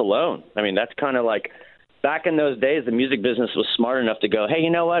 leave us alone. I mean, that's kind of like, back in those days, the music business was smart enough to go, hey,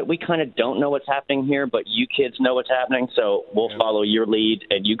 you know what? We kind of don't know what's happening here, but you kids know what's happening, so we'll follow your lead,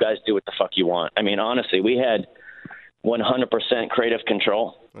 and you guys do what the fuck you want. I mean, honestly, we had 100% creative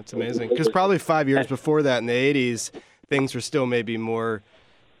control. That's amazing. Because probably 5 years before that, in the 80s, things were still maybe more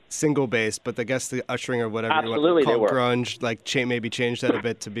single-based, but I guess the ushering or whatever you want to call grunge, like maybe changed that a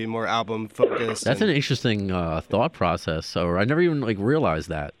bit to be more album-focused. That's an interesting thought process. So I never even realized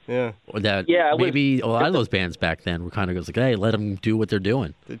that. Yeah. Maybe a lot of those bands back then were kind of like, hey, let them do what they're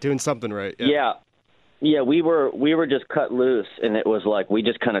doing. They're doing something right. Yeah. Yeah, we were just cut loose, and it was like we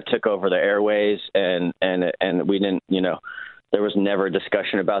just kind of took over the airways, and we didn't, there was never a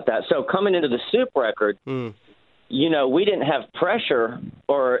discussion about that. So coming into the Soup record, we didn't have pressure,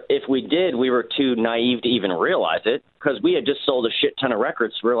 or if we did, we were too naive to even realize it because we had just sold a shit ton of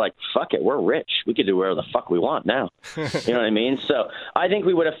records. We're like, fuck it, we're rich. We could do whatever the fuck we want now. You know what I mean? So I think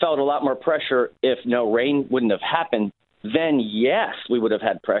we would have felt a lot more pressure if No Rain wouldn't have happened. Then, yes, we would have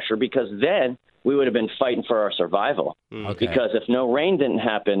had pressure because then we would have been fighting for our survival. Okay. Because if No Rain didn't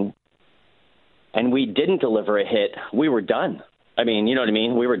happen and we didn't deliver a hit, we were done. I mean, you know what I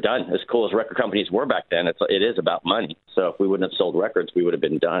mean? We were done. As cool as record companies were back then, it is about money. So if we wouldn't have sold records, we would have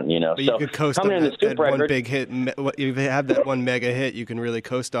been done, But so you could coast on that one big hit. If you have that one mega hit, you can really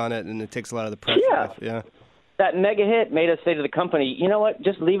coast on it, and it takes a lot of the pressure off. Yeah. That mega hit made us say to the company, you know what?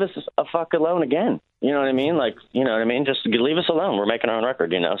 Just leave us a fuck alone again. You know what I mean? Like, you know what I mean? Just leave us alone. We're making our own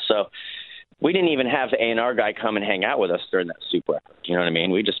record, So we didn't even have the A&R guy come and hang out with us during that Soup record. You know what I mean?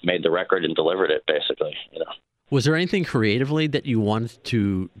 We just made the record and delivered it, basically, Was there anything creatively that you wanted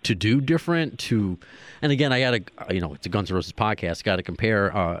to do different? And again, I got to, it's a Guns N' Roses podcast. Got to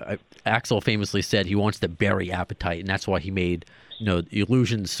compare. Axl famously said he wants to bury Appetite, and that's why he made,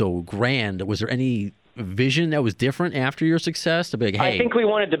 Illusion so grand. Was there any vision that was different after your success to be like, hey? I think we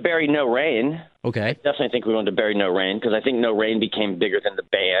wanted to bury No Rain. Okay. I definitely think we wanted to bury No Rain because I think No Rain became bigger than the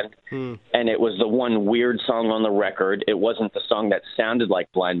band, and it was the one weird song on the record. It wasn't the song that sounded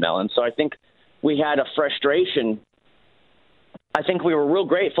like Blind Melon. So I think we had a frustration. I think we were real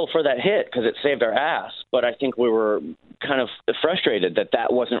grateful for that hit because it saved our ass, but I think we were kind of frustrated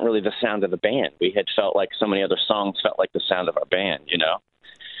that wasn't really the sound of the band. We had felt like so many other songs felt like the sound of our band,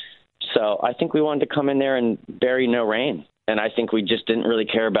 So I think we wanted to come in there and bury No Rain, and I think we just didn't really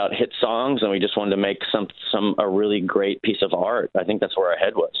care about hit songs, and we just wanted to make a really great piece of art. I think that's where our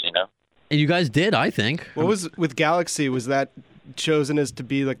head was, And you guys did, I think. What was with Galaxy? Was that chosen as to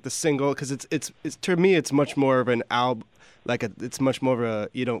be like the single? Because it's to me, it's much more of an album. It's much more of a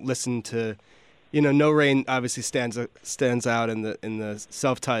you don't listen to, No Rain obviously stands out in the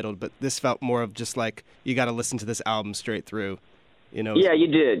self-titled, but this felt more of just like you got to listen to this album straight through. Yeah, you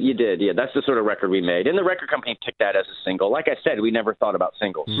did. Yeah, that's the sort of record we made. And the record company picked that as a single. Like I said, we never thought about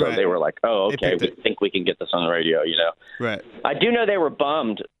singles. So Right. they were like, oh, okay, we think we can get this on the radio, Right. I do know they were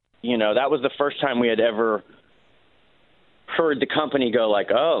bummed. That was the first time we had ever heard the company go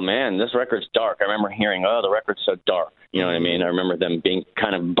like, oh, man, this record's dark. I remember hearing, oh, the record's so dark. You know what I mean? I remember them being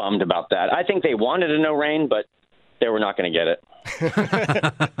kind of bummed about that. I think they wanted a No Rain, but they were not going to get it.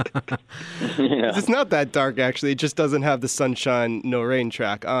 It's not that dark, actually. It just doesn't have the Sunshine No Rain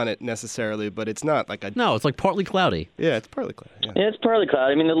track on it necessarily, but it's not like a... No, it's like Partly Cloudy. Yeah, it's partly cloudy. Yeah. Yeah, it's partly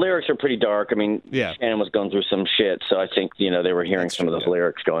cloudy. I mean, the lyrics are pretty dark. I mean, Yeah. Shannon was going through some shit, so I think, they were hearing That's some true, of those yeah.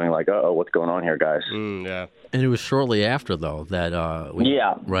 lyrics going like, uh-oh, what's going on here, guys? Yeah. And it was shortly after, though, that...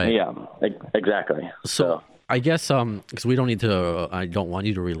 Yeah. Right. Yeah, exactly. So I guess because we don't need to, I don't want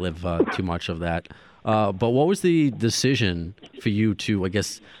you to relive too much of that. But what was the decision for you to, I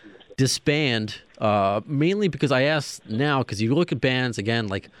guess, disband? Mainly because I asked now because you look at bands again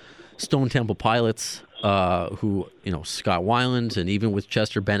like Stone Temple Pilots, who Scott Weiland, and even with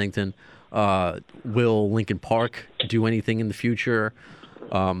Chester Bennington, will Linkin Park do anything in the future?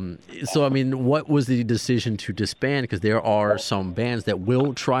 So I mean, what was the decision to disband? Because there are some bands that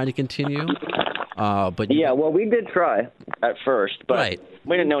will try to continue. But Yeah, well, we did try at first, but Right.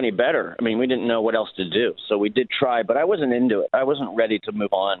 we didn't know any better. I mean, we didn't know what else to do. So we did try, but I wasn't into it. I wasn't ready to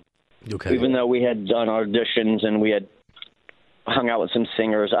move on. Okay. Even though we had done auditions and we had hung out with some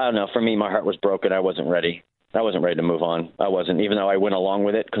singers. I don't know. For me, my heart was broken. I wasn't ready. I wasn't ready to move on. I wasn't, even though I went along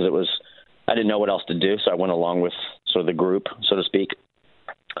with it because I didn't know what else to do. So I went along with sort of the group, so to speak.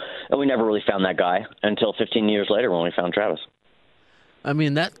 And we never really found that guy until 15 years later when we found Travis. I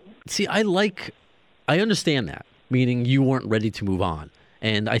mean, I understand that, meaning you weren't ready to move on.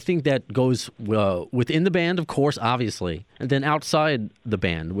 And I think that goes within the band, of course, obviously, and then outside the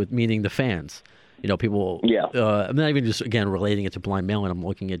band, meaning the fans. People. Yeah. I'm not even just again relating it to Blind Melon. I'm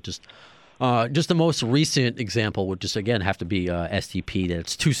looking at just the most recent example would just again have to be STP. That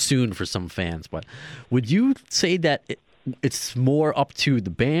it's too soon for some fans. But would you say that it's more up to the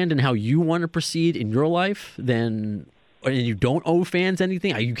band and how you want to proceed in your life and you don't owe fans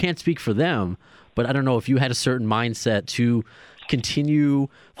anything? You can't speak for them, but I don't know if you had a certain mindset to continue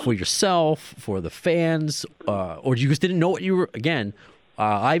for yourself, for the fans, or you just didn't know what you were. Again,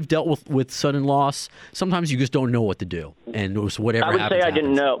 I've dealt with sudden loss. Sometimes you just don't know what to do, and it was whatever happens. I would say I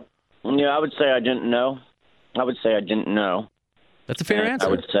didn't happens. know. Yeah, I would say I didn't know. That's a fair answer. I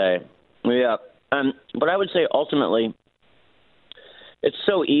would say, yeah. But I would say ultimately, it's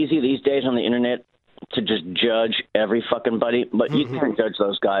so easy these days on the internet to just judge every fucking buddy, but you can't judge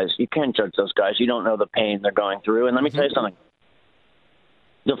those guys. You can't judge those guys. You don't know the pain they're going through. And let me tell you something.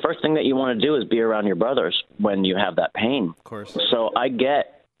 The first thing that you want to do is be around your brothers when you have that pain. Of course. So I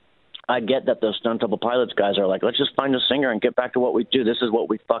get that those Stone Temple Pilots guys are like, let's just find a singer and get back to what we do. This is what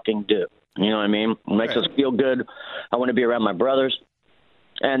we fucking do. You know what I mean? It makes us feel good. I want to be around my brothers.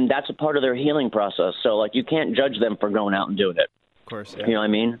 And that's a part of their healing process. So, like, you can't judge them for going out and doing it. Of course, yeah. You know what I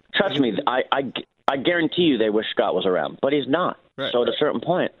mean? Trust me, I guarantee you they wish Scott was around, but he's not. Right. So at a certain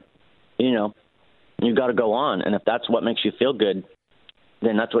point, you know, you got to go on. And if that's what makes you feel good,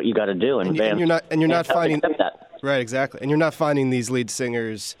 then that's what you got to do. And you're not finding that. Right, exactly. And you're not finding these lead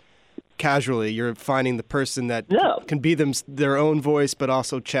singers casually. You're finding the person that can be their own voice, but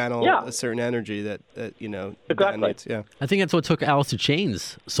also channel a certain energy that you know. Exactly. Needs. Yeah. I think that's what took Alice in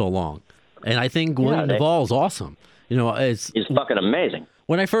Chains so long, and I think William Duvall is awesome. You know, he's fucking amazing.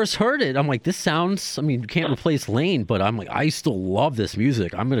 When I first heard it, I'm like, this sounds. I mean, you can't replace Lane, but I'm like, I still love this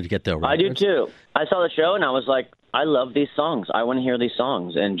music. I'm gonna get the records. I do too. I saw the show and I was like, I love these songs. I want to hear these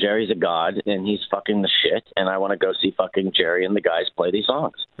songs. And Jerry's a god, and he's fucking the shit. And I want to go see fucking Jerry and the guys play these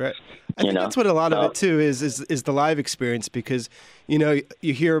songs. Right. I think that's what a lot of it too is the live experience, because you know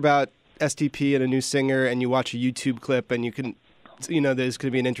you hear about STP and a new singer, and you watch a YouTube clip, and you can, you know, there's going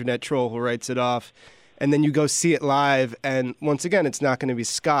to be an internet troll who writes it off, and then you go see it live, and once again, it's not going to be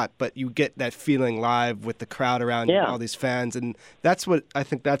Scott, but you get that feeling live with the crowd around you, and all these fans, and that's what I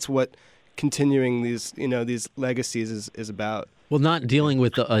think. That's what continuing these legacies is about. Well, not dealing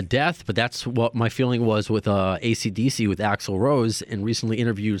with a death, but that's what my feeling was with AC/DC with Axl Rose, and recently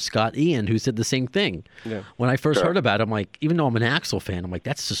interviewed Scott Ian, who said the same thing. Yeah. When I first heard about it, I'm like, even though I'm an Axl fan, I'm like,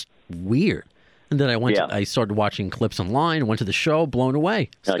 that's just weird. And then I started watching clips online, went to the show, blown away.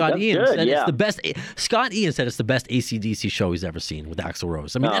 Scott Ian said it's the best. Scott Ian said it's the best AC/DC show he's ever seen with Axl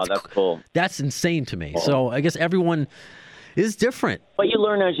Rose. I mean, that's cool. That's insane to me. Cool. So I guess everyone is different. But you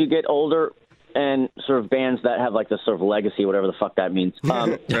learn as you get older, and sort of bands that have like this sort of legacy, whatever the fuck that means.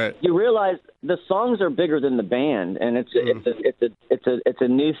 Right. You realize the songs are bigger than the band, and it's a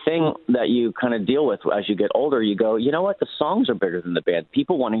new thing that you kind of deal with as you get older. You go, you know what? The songs are bigger than the band.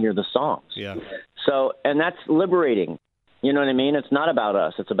 People want to hear the songs. Yeah. So, and that's liberating. You know what I mean? It's not about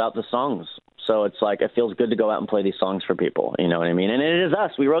us. It's about the songs. So it's like, it feels good to go out and play these songs for people. You know what I mean? And it is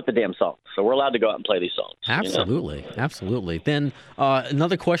us. We wrote the damn song. So we're allowed to go out and play these songs. Absolutely. You know? Absolutely. Then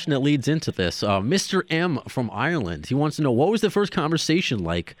another question that leads into this. Mr. M from Ireland, he wants to know, what was the first conversation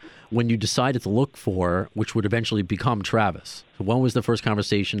like when you decided to look for, which would eventually become Travis? So when was the first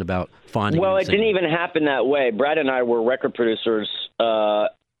conversation about finding Well, it didn't even happen that way. Brad and I were record producers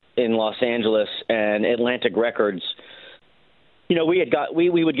in Los Angeles, and Atlantic Records. You know,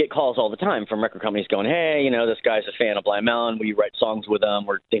 we would get calls all the time from record companies going, hey, you know, this guy's a fan of Blind Melon. We write songs with him.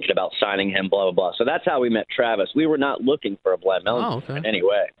 We're thinking about signing him, blah, blah, blah. So that's how we met Travis. We were not looking for a Blind Melon in any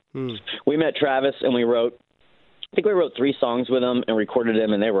way. We met Travis, and we wrote 3 songs with him and recorded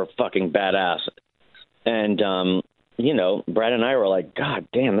them, and they were fucking badass. And, you know, Brad and I were like, God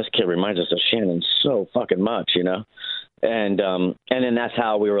damn, this kid reminds us of Shannon so fucking much, you know? And then that's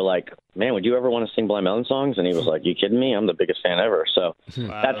how we were like, man, would you ever want to sing Blind Melon songs? And he was like, you kidding me? I'm the biggest fan ever. So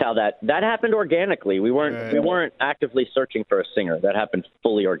that's how that happened organically. We weren't actively searching for a singer. That happened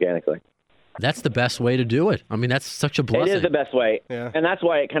fully organically. That's the best way to do it. I mean, that's such a blessing. It is the best way. Yeah. And that's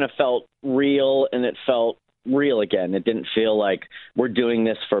why it kind of felt real, and it felt real again. It didn't feel like we're doing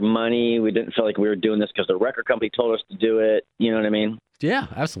this for money. We didn't feel like we were doing this because the record company told us to do it. You know what I mean? Yeah,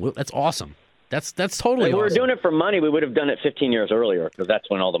 absolutely. That's awesome. That's totally If we awesome. were doing it for money, we would have done it 15 years earlier, because that's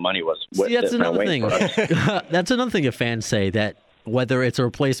when all the money was. See, that's another thing. That's another thing that fans say, that whether it's a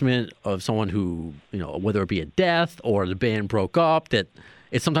replacement of someone who, you know, whether it be a death or the band broke up, that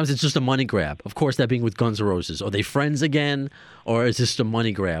sometimes it's just a money grab. Of course, that being with Guns N' Roses. Are they friends again, or is this just a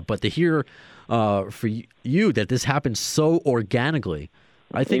money grab? But to hear for you that this happens so organically,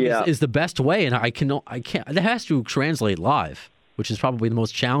 I think is the best way. And I can't. That has to translate live, which is probably the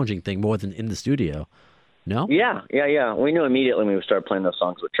most challenging thing, more than in the studio. No? Yeah. We knew immediately when we started playing those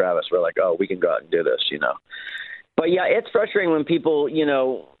songs with Travis. We're like, oh, we can go out and do this, you know. But yeah, it's frustrating when people, you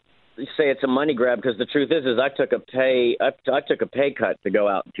know, say it's a money grab, because the truth is I took a pay cut to go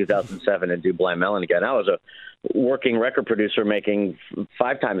out in 2007 and do Blind Melon again. I was working record producer making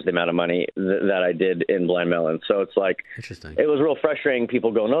 5 times the amount of money that I did in Blind Melon. So it's like, Interesting. it was real frustrating.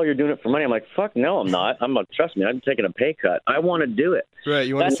 People go, no, you're doing it for money. I'm like, fuck no, I'm not. Trust me, I'm taking a pay cut. I want to do it. Right.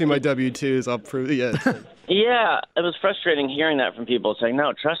 You want to see my W-2s? I'll prove it. Yeah, it was frustrating hearing that from people saying,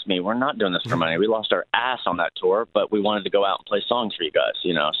 no, trust me, we're not doing this for money. We lost our ass on that tour, but we wanted to go out and play songs for you guys,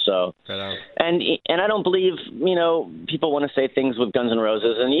 So, Right on. and I don't believe, people want to say things with Guns N'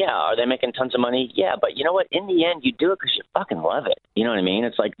 Roses, and yeah, are they making tons of money? Yeah, but you know what? In the end, you do it because you fucking love it. You know what I mean?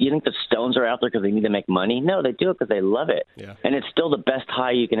 It's like, you think the Stones are out there because they need to make money? No, they do it because they love it. Yeah. And it's still the best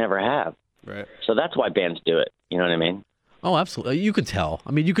high you can ever have. Right. So that's why bands do it. You know what I mean? Oh, absolutely. You can tell.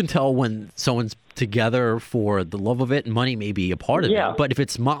 I mean, you can tell when someone's together for the love of it, and money may be a part of Yeah. it. But if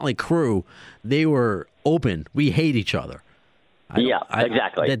it's Motley Crue, they were open. We hate each other.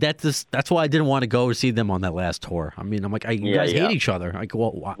 Exactly. That's why I didn't want to go see them on that last tour. I mean, I'm like, you guys hate each other. I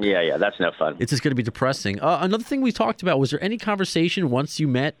go, well, Yeah, that's no fun. it's just going to be depressing. Another thing we talked about, was there any conversation once you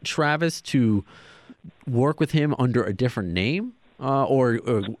met Travis to work with him under a different name? Oh,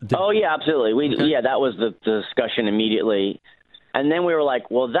 yeah, absolutely. That was the discussion immediately. And then we were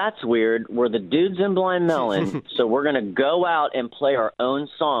like, well, that's weird. We're the dudes in Blind Melon, so we're going to go out and play our own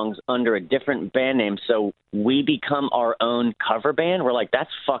songs under a different band name, so we become our own cover band. We're like, that's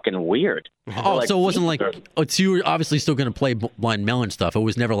fucking weird. Oh, so it wasn't like, so you were obviously still going to play Blind Melon stuff. It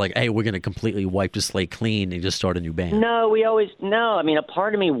was never like, hey, we're going to completely wipe the slate clean and just start a new band. No, I mean, a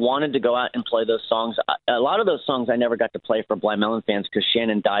part of me wanted to go out and play those songs. A lot of those songs I never got to play for Blind Melon fans because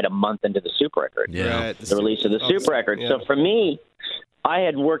Shannon died a month into the Super record. Yeah. Right. The release of the Super record. Yeah. So for me, I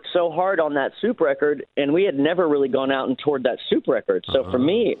had worked so hard on that Super record, and we had never really gone out and toured that Super record. So for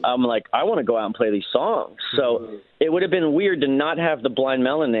me, I'm like, I want to go out and play these songs. So it would have been weird to not have the Blind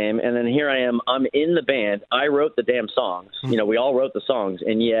Melon name, and then here I am. I'm in the band. I wrote the damn songs. We all wrote the songs,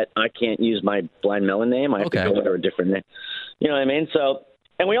 and yet I can't use my Blind Melon name. I have to go under a different name. You know what I mean? So,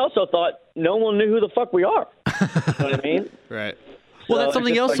 and we also thought no one knew who the fuck we are. You know what I mean? Right. Well, So that's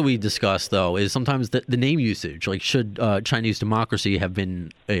something it's just else that we discussed, though, is sometimes the name usage. Like, should Chinese Democracy have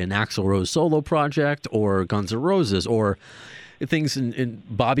been an Axl Rose solo project, or Guns N' Roses, or things in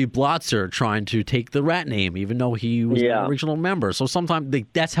Bobby Blotzer trying to take the Rat name, even though he was the original member. So sometimes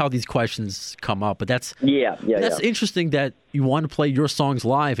that's how these questions come up. But that's interesting that you want to play your songs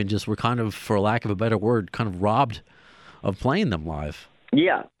live and just were kind of, for lack of a better word, kind of robbed of playing them live.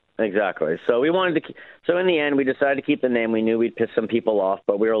 Yeah. Exactly. So we wanted to. So in the end, we decided to keep the name. We knew we'd piss some people off,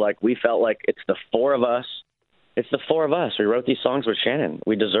 but we felt like it's the 4 of us. It's the 4 of us. We wrote these songs with Shannon.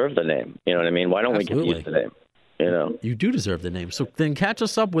 We deserve the name. You know what I mean? Why don't we use the name? You do deserve the name. So then catch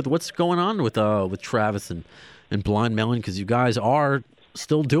us up with what's going on with Travis and Blind Melon, because you guys are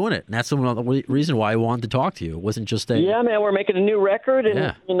still doing it, and that's the reason why I wanted to talk to you. It wasn't just a man, we're making a new record, and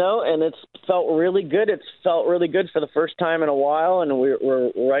and it's felt really good. It's felt really good for the first time in a while, and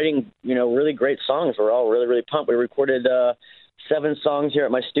we're writing really great songs. We're all really, really pumped. We recorded 7 songs here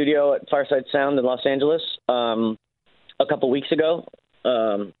at my studio at Fireside Sound in Los Angeles a couple weeks ago.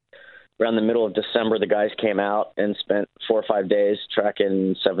 Around the middle of December, the guys came out and spent 4 or 5 days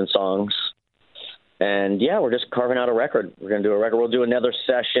tracking 7 songs. And, we're just carving out a record. We're going to do a record. We'll do another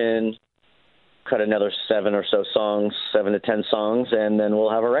session, cut another 7 or so songs, 7 to 10 songs, and then we'll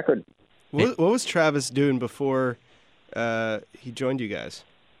have a record. What was Travis doing before he joined you guys?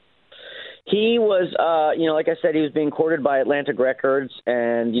 He was, like I said, he was being courted by Atlantic Records,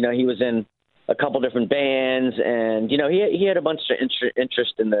 and, he was in a couple different bands, and, he had a bunch of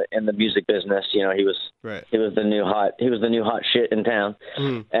interest in the music business. He was the new hot shit in town.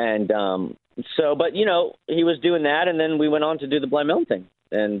 And, but he was doing that, and then we went on to do the Blind Melon thing.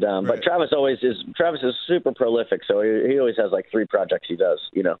 And but Travis is super prolific, so he always has like 3 projects he does.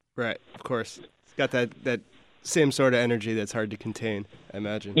 Right, of course. He's got that same sort of energy that's hard to contain, I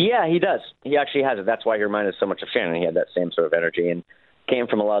imagine. Yeah, he does. He actually has it. That's why he reminded us so much of Shannon. He had that same sort of energy and came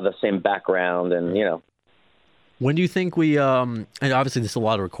from a lot of the same background, and When do you think we, and obviously there's a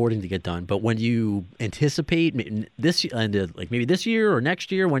lot of recording to get done, but when do you anticipate maybe this year or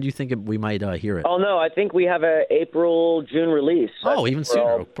next year, when do you think we might hear it? Oh, no, I think we have a April, June release. Oh, even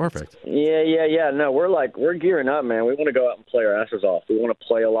sooner. Perfect. Yeah. No, we're gearing up, man. We want to go out and play our asses off. We want to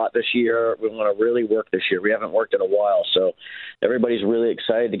play a lot this year. We want to really work this year. We haven't worked in a while, so everybody's really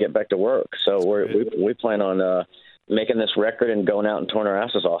excited to get back to work. So we plan on making this record and going out and touring our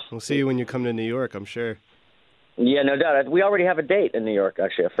asses off. We'll see you when you come to New York, I'm sure. Yeah, no doubt. We already have a date in New York,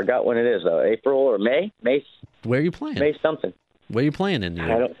 actually. I forgot when it is, though. April or May? May. Where are you playing? May something. Where are you playing in New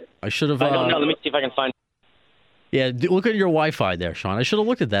York? I should have... I don't know. Let me see if I can find... Yeah, look at your Wi-Fi there, Sean. I should have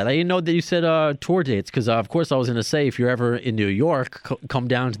looked at that. I didn't know that you said tour dates because, of course, I was going to say if you're ever in New York, come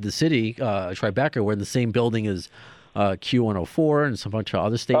down to the city, Tribeca. We're in the same building as Q104 and some bunch of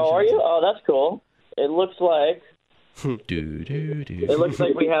other stations. Oh, are you? Oh, that's cool. It looks like It looks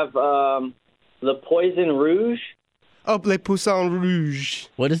like we have the Poison Rouge. Oh, Les Poussins Rouges.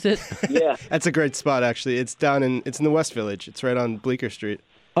 What is it? Yeah. That's a great spot, actually. It's in the West Village. It's right on Bleecker Street.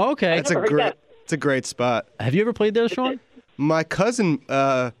 Oh, okay. It's a great spot. Have you ever played there, Sean? My cousin,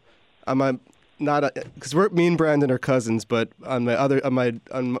 because me and Brandon are cousins, but on the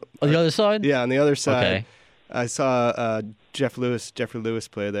other side. Yeah, on the other side. Okay. I saw Jeffrey Lewis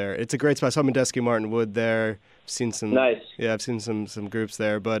play there. It's a great spot. I saw Medeski Martin Wood there. I've seen some. Nice. Yeah, I've seen some groups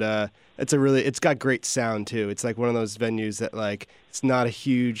there, but it's got great sound too. It's like one of those venues that like it's not a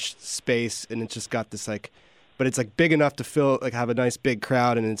huge space and it's just got this like, but it's like big enough to fill like have a nice big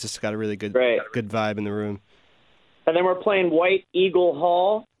crowd and it's just got a really good vibe in the room. And then we're playing White Eagle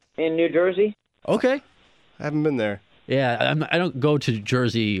Hall in New Jersey. Okay. I haven't been there. Yeah, I don't go to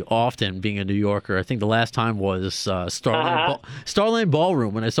Jersey often, being a New Yorker. I think the last time was Starland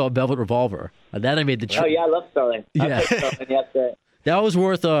Ballroom when I saw Velvet Revolver. That I made the trip. Oh, yeah, I love Starland. Yeah. I played Starland yesterday. That was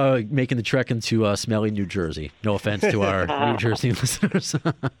worth making the trek into smelly New Jersey. No offense to our New Jersey listeners.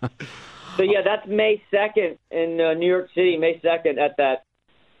 So, yeah, that's May 2nd in New York City, May 2nd at that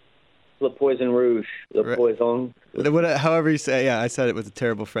Le Poison Rouge. Le Poison. However you say, yeah, I said it with a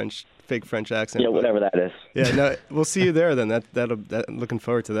terrible fake French accent. Yeah, whatever that is. Yeah, no, we'll see you there then. Looking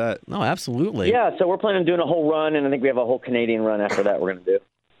forward to that. No, absolutely. Yeah, so we're planning on doing a whole run, and I think we have a whole Canadian run after that we're going to do.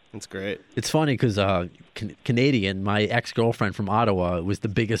 That's great. It's funny because Canadian, my ex-girlfriend from Ottawa, was the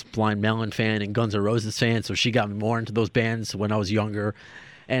biggest Blind Melon fan and Guns N' Roses fan, so she got me more into those bands when I was younger.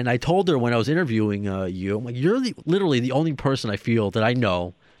 And I told her when I was interviewing you, I'm like, you're literally the only person I feel that I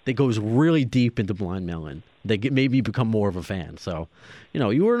know that goes really deep into Blind Melon. They maybe become more of a fan. So,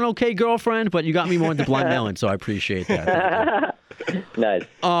 you were an okay girlfriend, but you got me more into Blind Melon, so I appreciate that. Nice.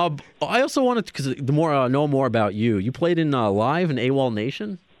 I also wanted to, because the more know more about you, you played in Live and AWOL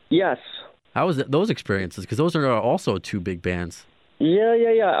Nation? Yes. How was those experiences? Because those are also two big bands. Yeah.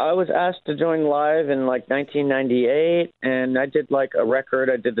 I was asked to join Live in like 1998, and I did like a record.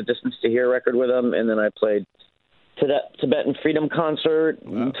 I did the Distance to Here record with them, and then I played to that Tibetan Freedom concert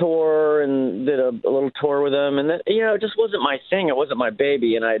tour and did a little tour with them. And then, it just wasn't my thing. It wasn't my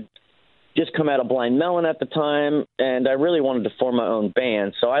baby. And I'd just come out of Blind Melon at the time, and I really wanted to form my own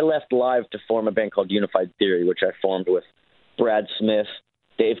band. So I left Live to form a band called Unified Theory, which I formed with Brad Smith,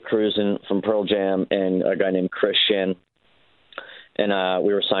 Dave Cruzen from Pearl Jam, and a guy named Chris Shin. And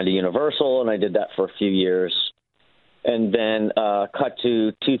we were signed to Universal, and I did that for a few years. And then cut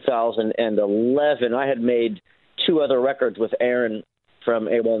to 2011. I had made 2 other records with Aaron from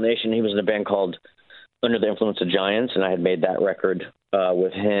AWOL Nation. He was in a band called Under the Influence of Giants, and I had made that record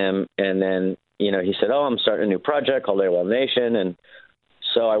with him. And then, he said, I'm starting a new project called AWOL Nation. And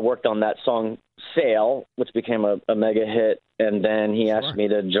so I worked on that song, Sail, which became a mega hit. And then he asked me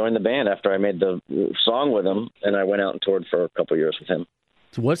to join the band after I made the song with him, and I went out and toured for a couple of years with him.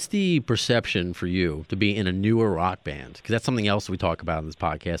 So what's the perception for you to be in a newer rock band? Because that's something else we talk about in this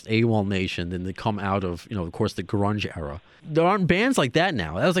podcast. AWOL Nation, then they come out of, of course, the grunge era. There aren't bands like that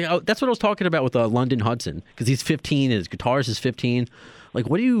now. That's what I was talking about with London Hudson, because he's 15 and his guitarist is 15.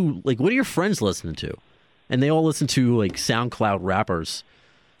 What are your friends listening to? And they all listen to SoundCloud rappers.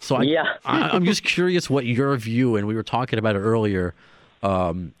 So I'm just curious what your view, and we were talking about it earlier.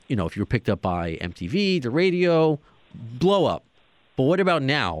 If you were picked up by MTV, the radio, blow up. But what about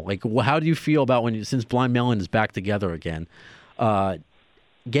now? How do you feel about since Blind Melon is back together again,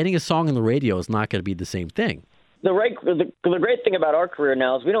 getting a song on the radio is not going to be the same thing? The great thing about our career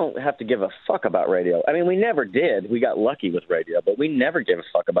now is we don't have to give a fuck about radio. I mean, we never did. We got lucky with radio, but we never gave a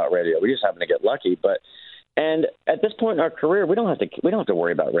fuck about radio. We just happened to get lucky. And at this point in our career, we don't have to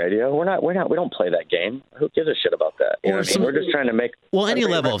worry about radio. We don't play that game. Who gives a shit about that? We're just trying to make any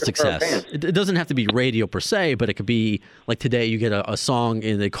level of success. It doesn't have to be radio per se, but it could be like today you get a song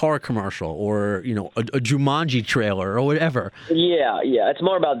in a car commercial or a Jumanji trailer or whatever. Yeah, it's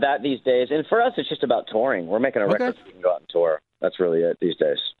more about that these days. And for us, it's just about touring. We're making a record so we can go out and tour. That's really it these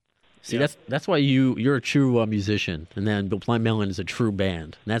days. See, that's why you're a true musician, and then Blind Melon is a true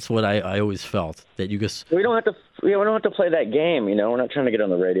band. And that's what I always felt, that you just we don't have to play that game. We're not trying to get on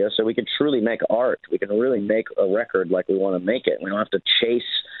the radio, so we can truly make art. We can really make a record like we want to make it. We don't have to chase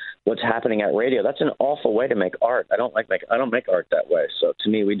what's happening at radio. That's an awful way to make art. I don't make art that way. So to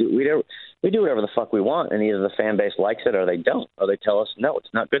me, we do whatever the fuck we want, and either the fan base likes it or they don't, or they tell us no,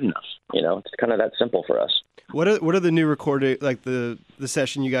 it's not good enough. It's kind of that simple for us. What are the new recording, like the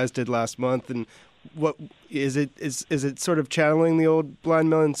session you guys did last month, and what is it? Is it sort of channeling the old Blind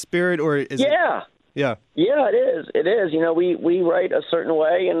Melon spirit, or is it? Yeah, it is. It is. We write a certain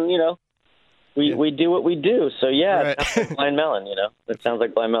way, and we do what we do. So Right. It sounds like Blind Melon. It sounds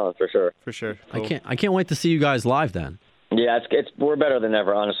like Blind Melon for sure. For sure. I Cool. can't wait to see you guys live then. Yeah, we're better than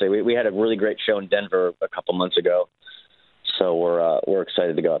ever. Honestly, we had a really great show in Denver a couple months ago, so we're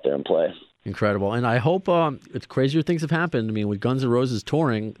excited to go out there and play. Incredible. And I hope it's crazier things have happened. I mean, with Guns N' Roses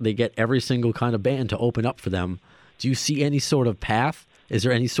touring, they get every single kind of band to open up for them. Do you see any sort of path? Is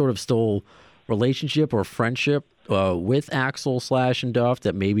there any sort of still relationship or friendship with Axl, Slash, and Duff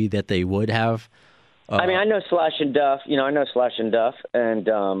that maybe that they would have? I mean, I know Slash and Duff. I know Slash and Duff, and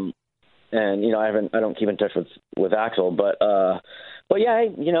I don't keep in touch with Axl, but yeah,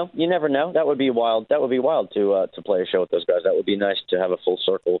 you never know. That would be wild. That would be wild to play a show with those guys. That would be nice to have a full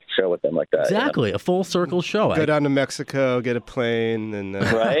circle show with them like that. Exactly, a full circle show. Go down to Mexico, get a plane, and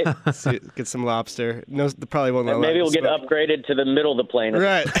Right. get some lobster. No, they probably won't. And maybe we'll get upgraded to the middle of the plane.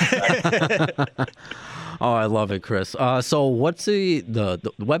 Right. Oh, I love it, Chris. So what's the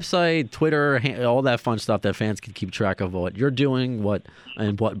website, Twitter, all that fun stuff that fans can keep track of what you're doing, what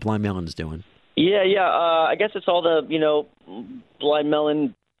Blind Melon's doing? Yeah. I guess it's all the,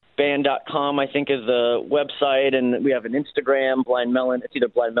 blindmelonband.com, I think, is the website. And we have an Instagram, Blind Melon. It's either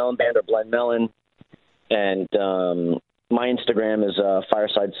Blind Melon Band or Blind Melon. And my Instagram is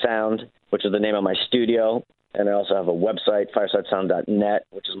Fireside Sound, which is the name of my studio. And I also have a website, firesidesound.net,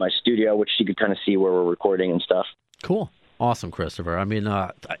 which is my studio, which you can kind of see where we're recording and stuff. Cool. Awesome, Christopher. I mean,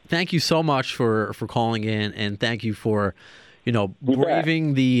 thank you so much for calling in, and thank you for,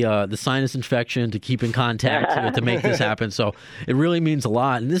 braving the sinus infection to keep in contact to make this happen. So it really means a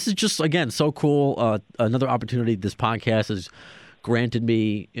lot. And this is just, again, so cool. Another opportunity this podcast has granted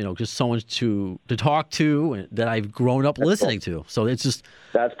me, just someone to talk to that I've grown up listening to. So it's just...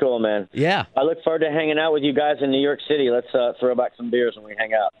 That's cool, man. Yeah. I look forward to hanging out with you guys in New York City. Let's throw back some beers when we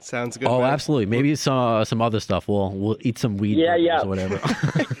hang out. Sounds good. Oh, man. absolutely. Maybe some other stuff. We'll eat some weed burgers or whatever.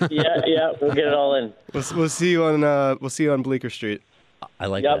 yeah. We'll get it all in. We'll see you on Bleecker Street. I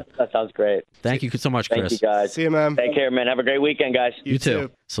like that. That sounds great. Thank you so much, Chris. Thank you, guys. See you, man. Take care, man. Have a great weekend, guys. You too.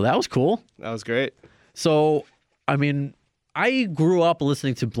 So that was cool. That was great. So, I mean, I grew up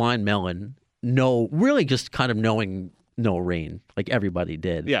listening to Blind Melon, really just kind of knowing No Rain, like everybody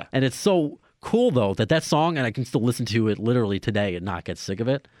did. Yeah. And it's so cool, though, that song, and I can still listen to it literally today and not get sick of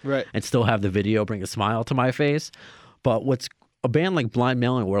it. Right. And still have the video bring a smile to my face. But what's a band like Blind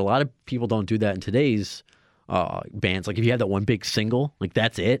Melon, where a lot of people don't do that in today's bands, like if you have that one big single, like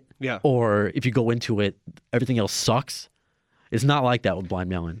that's it. Yeah. Or if you go into it, everything else sucks. It's not like that with Blind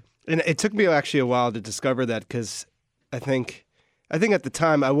Melon. And it took me actually a while to discover that, because I think at the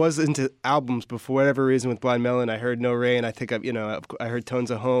time I was into albums, but for whatever reason with Blind Melon, I heard No Rain. I think I heard Tones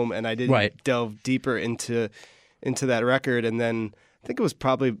of Home, and I didn't delve deeper into that record. And then I think it was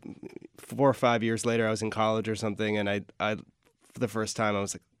probably 4 or 5 years later, I was in college or something, and I for the first time I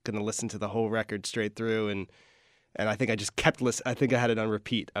was going to listen to the whole record straight through, and I think I just kept listening. I think I had it on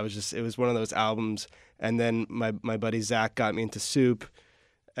repeat. It was one of those albums. And then my buddy Zach got me into Soup.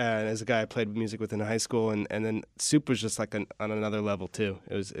 And as a guy I played music with in high school, and then Soup was just like on another level too.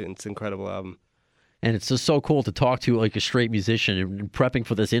 It's an incredible album. And it's just so cool to talk to like a straight musician. And prepping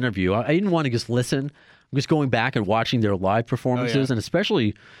for this interview, I didn't want to just listen. I'm just going back and watching their live performances, and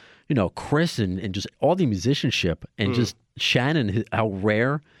especially, Chris and just all the musicianship, and just Shannon, how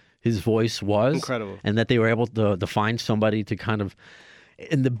rare his voice was. Incredible. And that they were able to find somebody to kind of,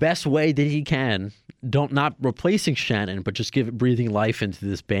 in the best way that he can, not replacing Shannon, but just breathing life into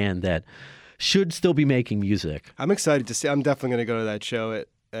this band that should still be making music. I'm excited to see. I'm definitely going to go to that show at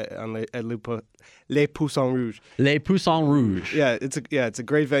Les Poussins Rouge. Les Poussins Rouge. Yeah, it's a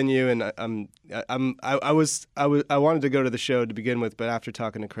great venue, and I wanted to go to the show to begin with, but after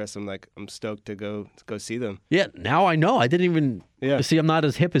talking to Chris, I'm stoked to go see them. Yeah, now I know. I didn't even see. I'm not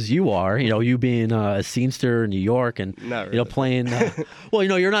as hip as you are. You being a scenester in New York, and not really. Playing. Well,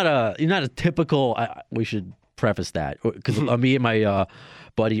 you're not a typical. We should preface that, because me and my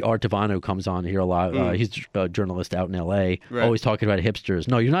buddy Art Tavano comes on here a lot. He's a journalist out in L.A. Right. Always talking about hipsters.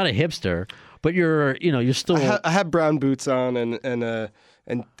 No, you're not a hipster, but you're still. I have brown boots on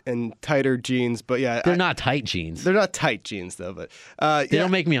and tighter jeans, but yeah, they're not tight jeans. They're not tight jeans though, but they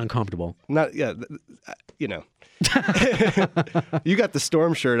don't make me uncomfortable. Not You got the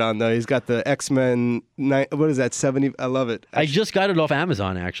Storm shirt on though. He's got the X-Men. What is that? 70. I love it. I just got it off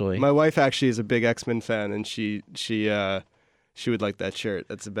Amazon actually. My wife actually is a big X-Men fan, and she would like that shirt.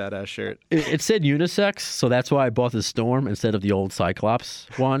 That's a badass shirt. It said unisex, so that's why I bought the Storm instead of the old Cyclops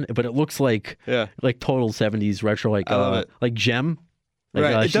one. But it looks like total 70s retro, like Gem. Like,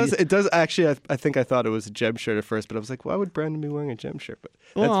 right. she- It does actually. I think I thought it was a Gem shirt at first, but I was like, why would Brandon be wearing a Gem shirt? But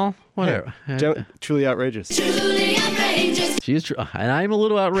Well, whatever. truly outrageous. She is, and I'm a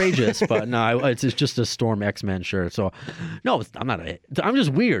little outrageous, but no, it's just a Storm X-Men shirt. So, no, I'm just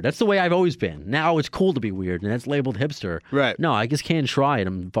weird. That's the way I've always been. Now it's cool to be weird, and that's labeled hipster. Right. No, I just can't try it.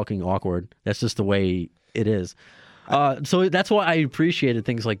 I'm fucking awkward. That's just the way it is. So that's why I appreciated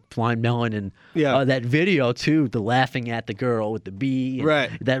things like Blind Melon and that video too. The laughing at the girl with the bee, and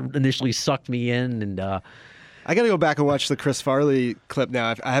right? That initially sucked me in, and I got to go back and watch the Chris Farley clip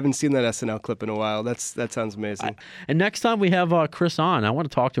now. I haven't seen that SNL clip in a while. That sounds amazing. And next time we have Chris on, I want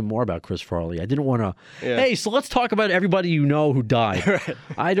to talk to him more about Chris Farley. I didn't want to. Yeah. Hey, so let's talk about everybody you know who died. Right.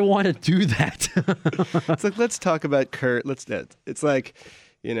 I don't want to do that. It's like, let's talk about Kurt. It's like,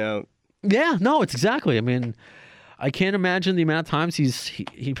 you know. Yeah, no, it's exactly. I mean, I can't imagine the amount of times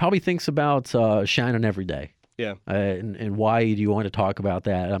he probably thinks about Shannon every day. Yeah. And why do you want to talk about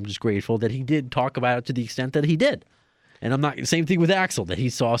that? I'm just grateful that he did talk about it to the extent that he did. And I'm not, same thing with Axl, that he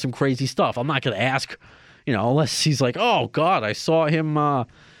saw some crazy stuff. I'm not going to ask, unless he's like, oh, God, I saw him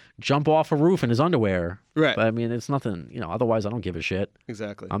jump off a roof in his underwear. Right. But I mean, it's nothing, otherwise I don't give a shit.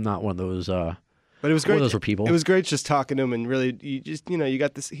 Exactly. I'm not one of those. But it was great. Those were people. It was great just talking to him and really, you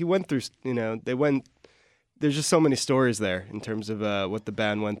got this. He went through, there's just so many stories there in terms of what the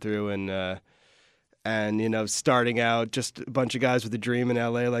band went through and starting out just a bunch of guys with a dream in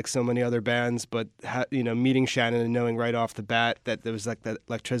LA like so many other bands, but meeting Shannon and knowing right off the bat that there was like that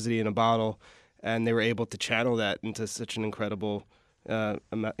electricity in a bottle, and they were able to channel that into such an incredible And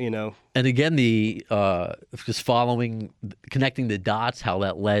again, the just connecting the dots, how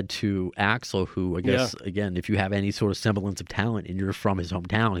that led to Axl, who I guess again, if you have any sort of semblance of talent and you're from his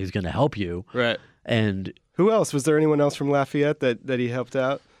hometown, he's going to help you. Right. And who else? Was there anyone else from Lafayette that he helped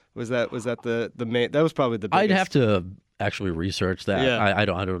out? Was that the main? That was probably the biggest. I'd have to actually research that. Yeah. I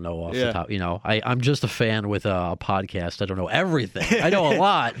don't know off the top. I'm just a fan with a podcast. I don't know everything. I know a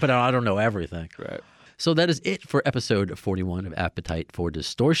lot, but I don't know everything. Right. So that is it for episode 41 of Appetite for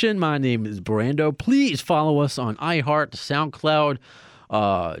Distortion. My name is Brando. Please follow us on iHeart,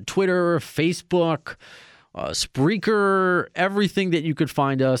 SoundCloud, Twitter, Facebook, Spreaker, everything that you could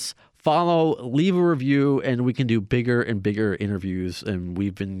find us. Follow, leave a review, and we can do bigger and bigger interviews. And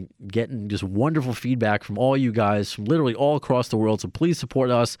we've been getting just wonderful feedback from all you guys from literally all across the world. So please support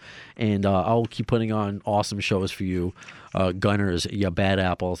us, and I'll keep putting on awesome shows for you, Gunners, you bad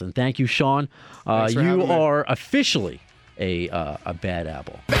apples. And thank you, Sean. You are officially a bad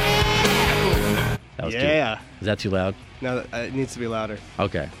apple. That was cute. Is that too loud? No, it needs to be louder.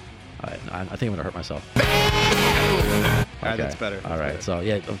 Okay. All right. I think I'm going to hurt myself. All right, that's better. All right. So,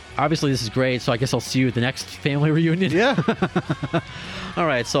 yeah, obviously this is great. So I guess I'll see you at the next family reunion. Yeah. All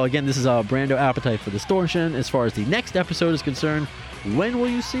right. So, again, this is Brando Appetite for Distortion. As far as the next episode is concerned, when will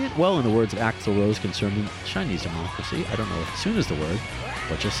you see it? Well, in the words of Axl Rose concerning Chinese democracy, I don't know if soon is the word,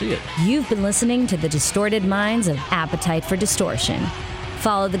 but you'll see it. You've been listening to the Distorted Minds of Appetite for Distortion.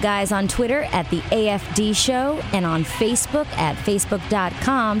 Follow the guys on Twitter at The AFD Show and on Facebook at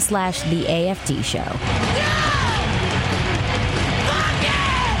facebook.com/The AFD Show.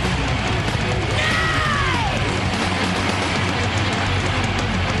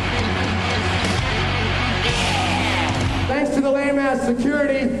 Thanks to the lame-ass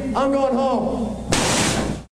security, I'm going home.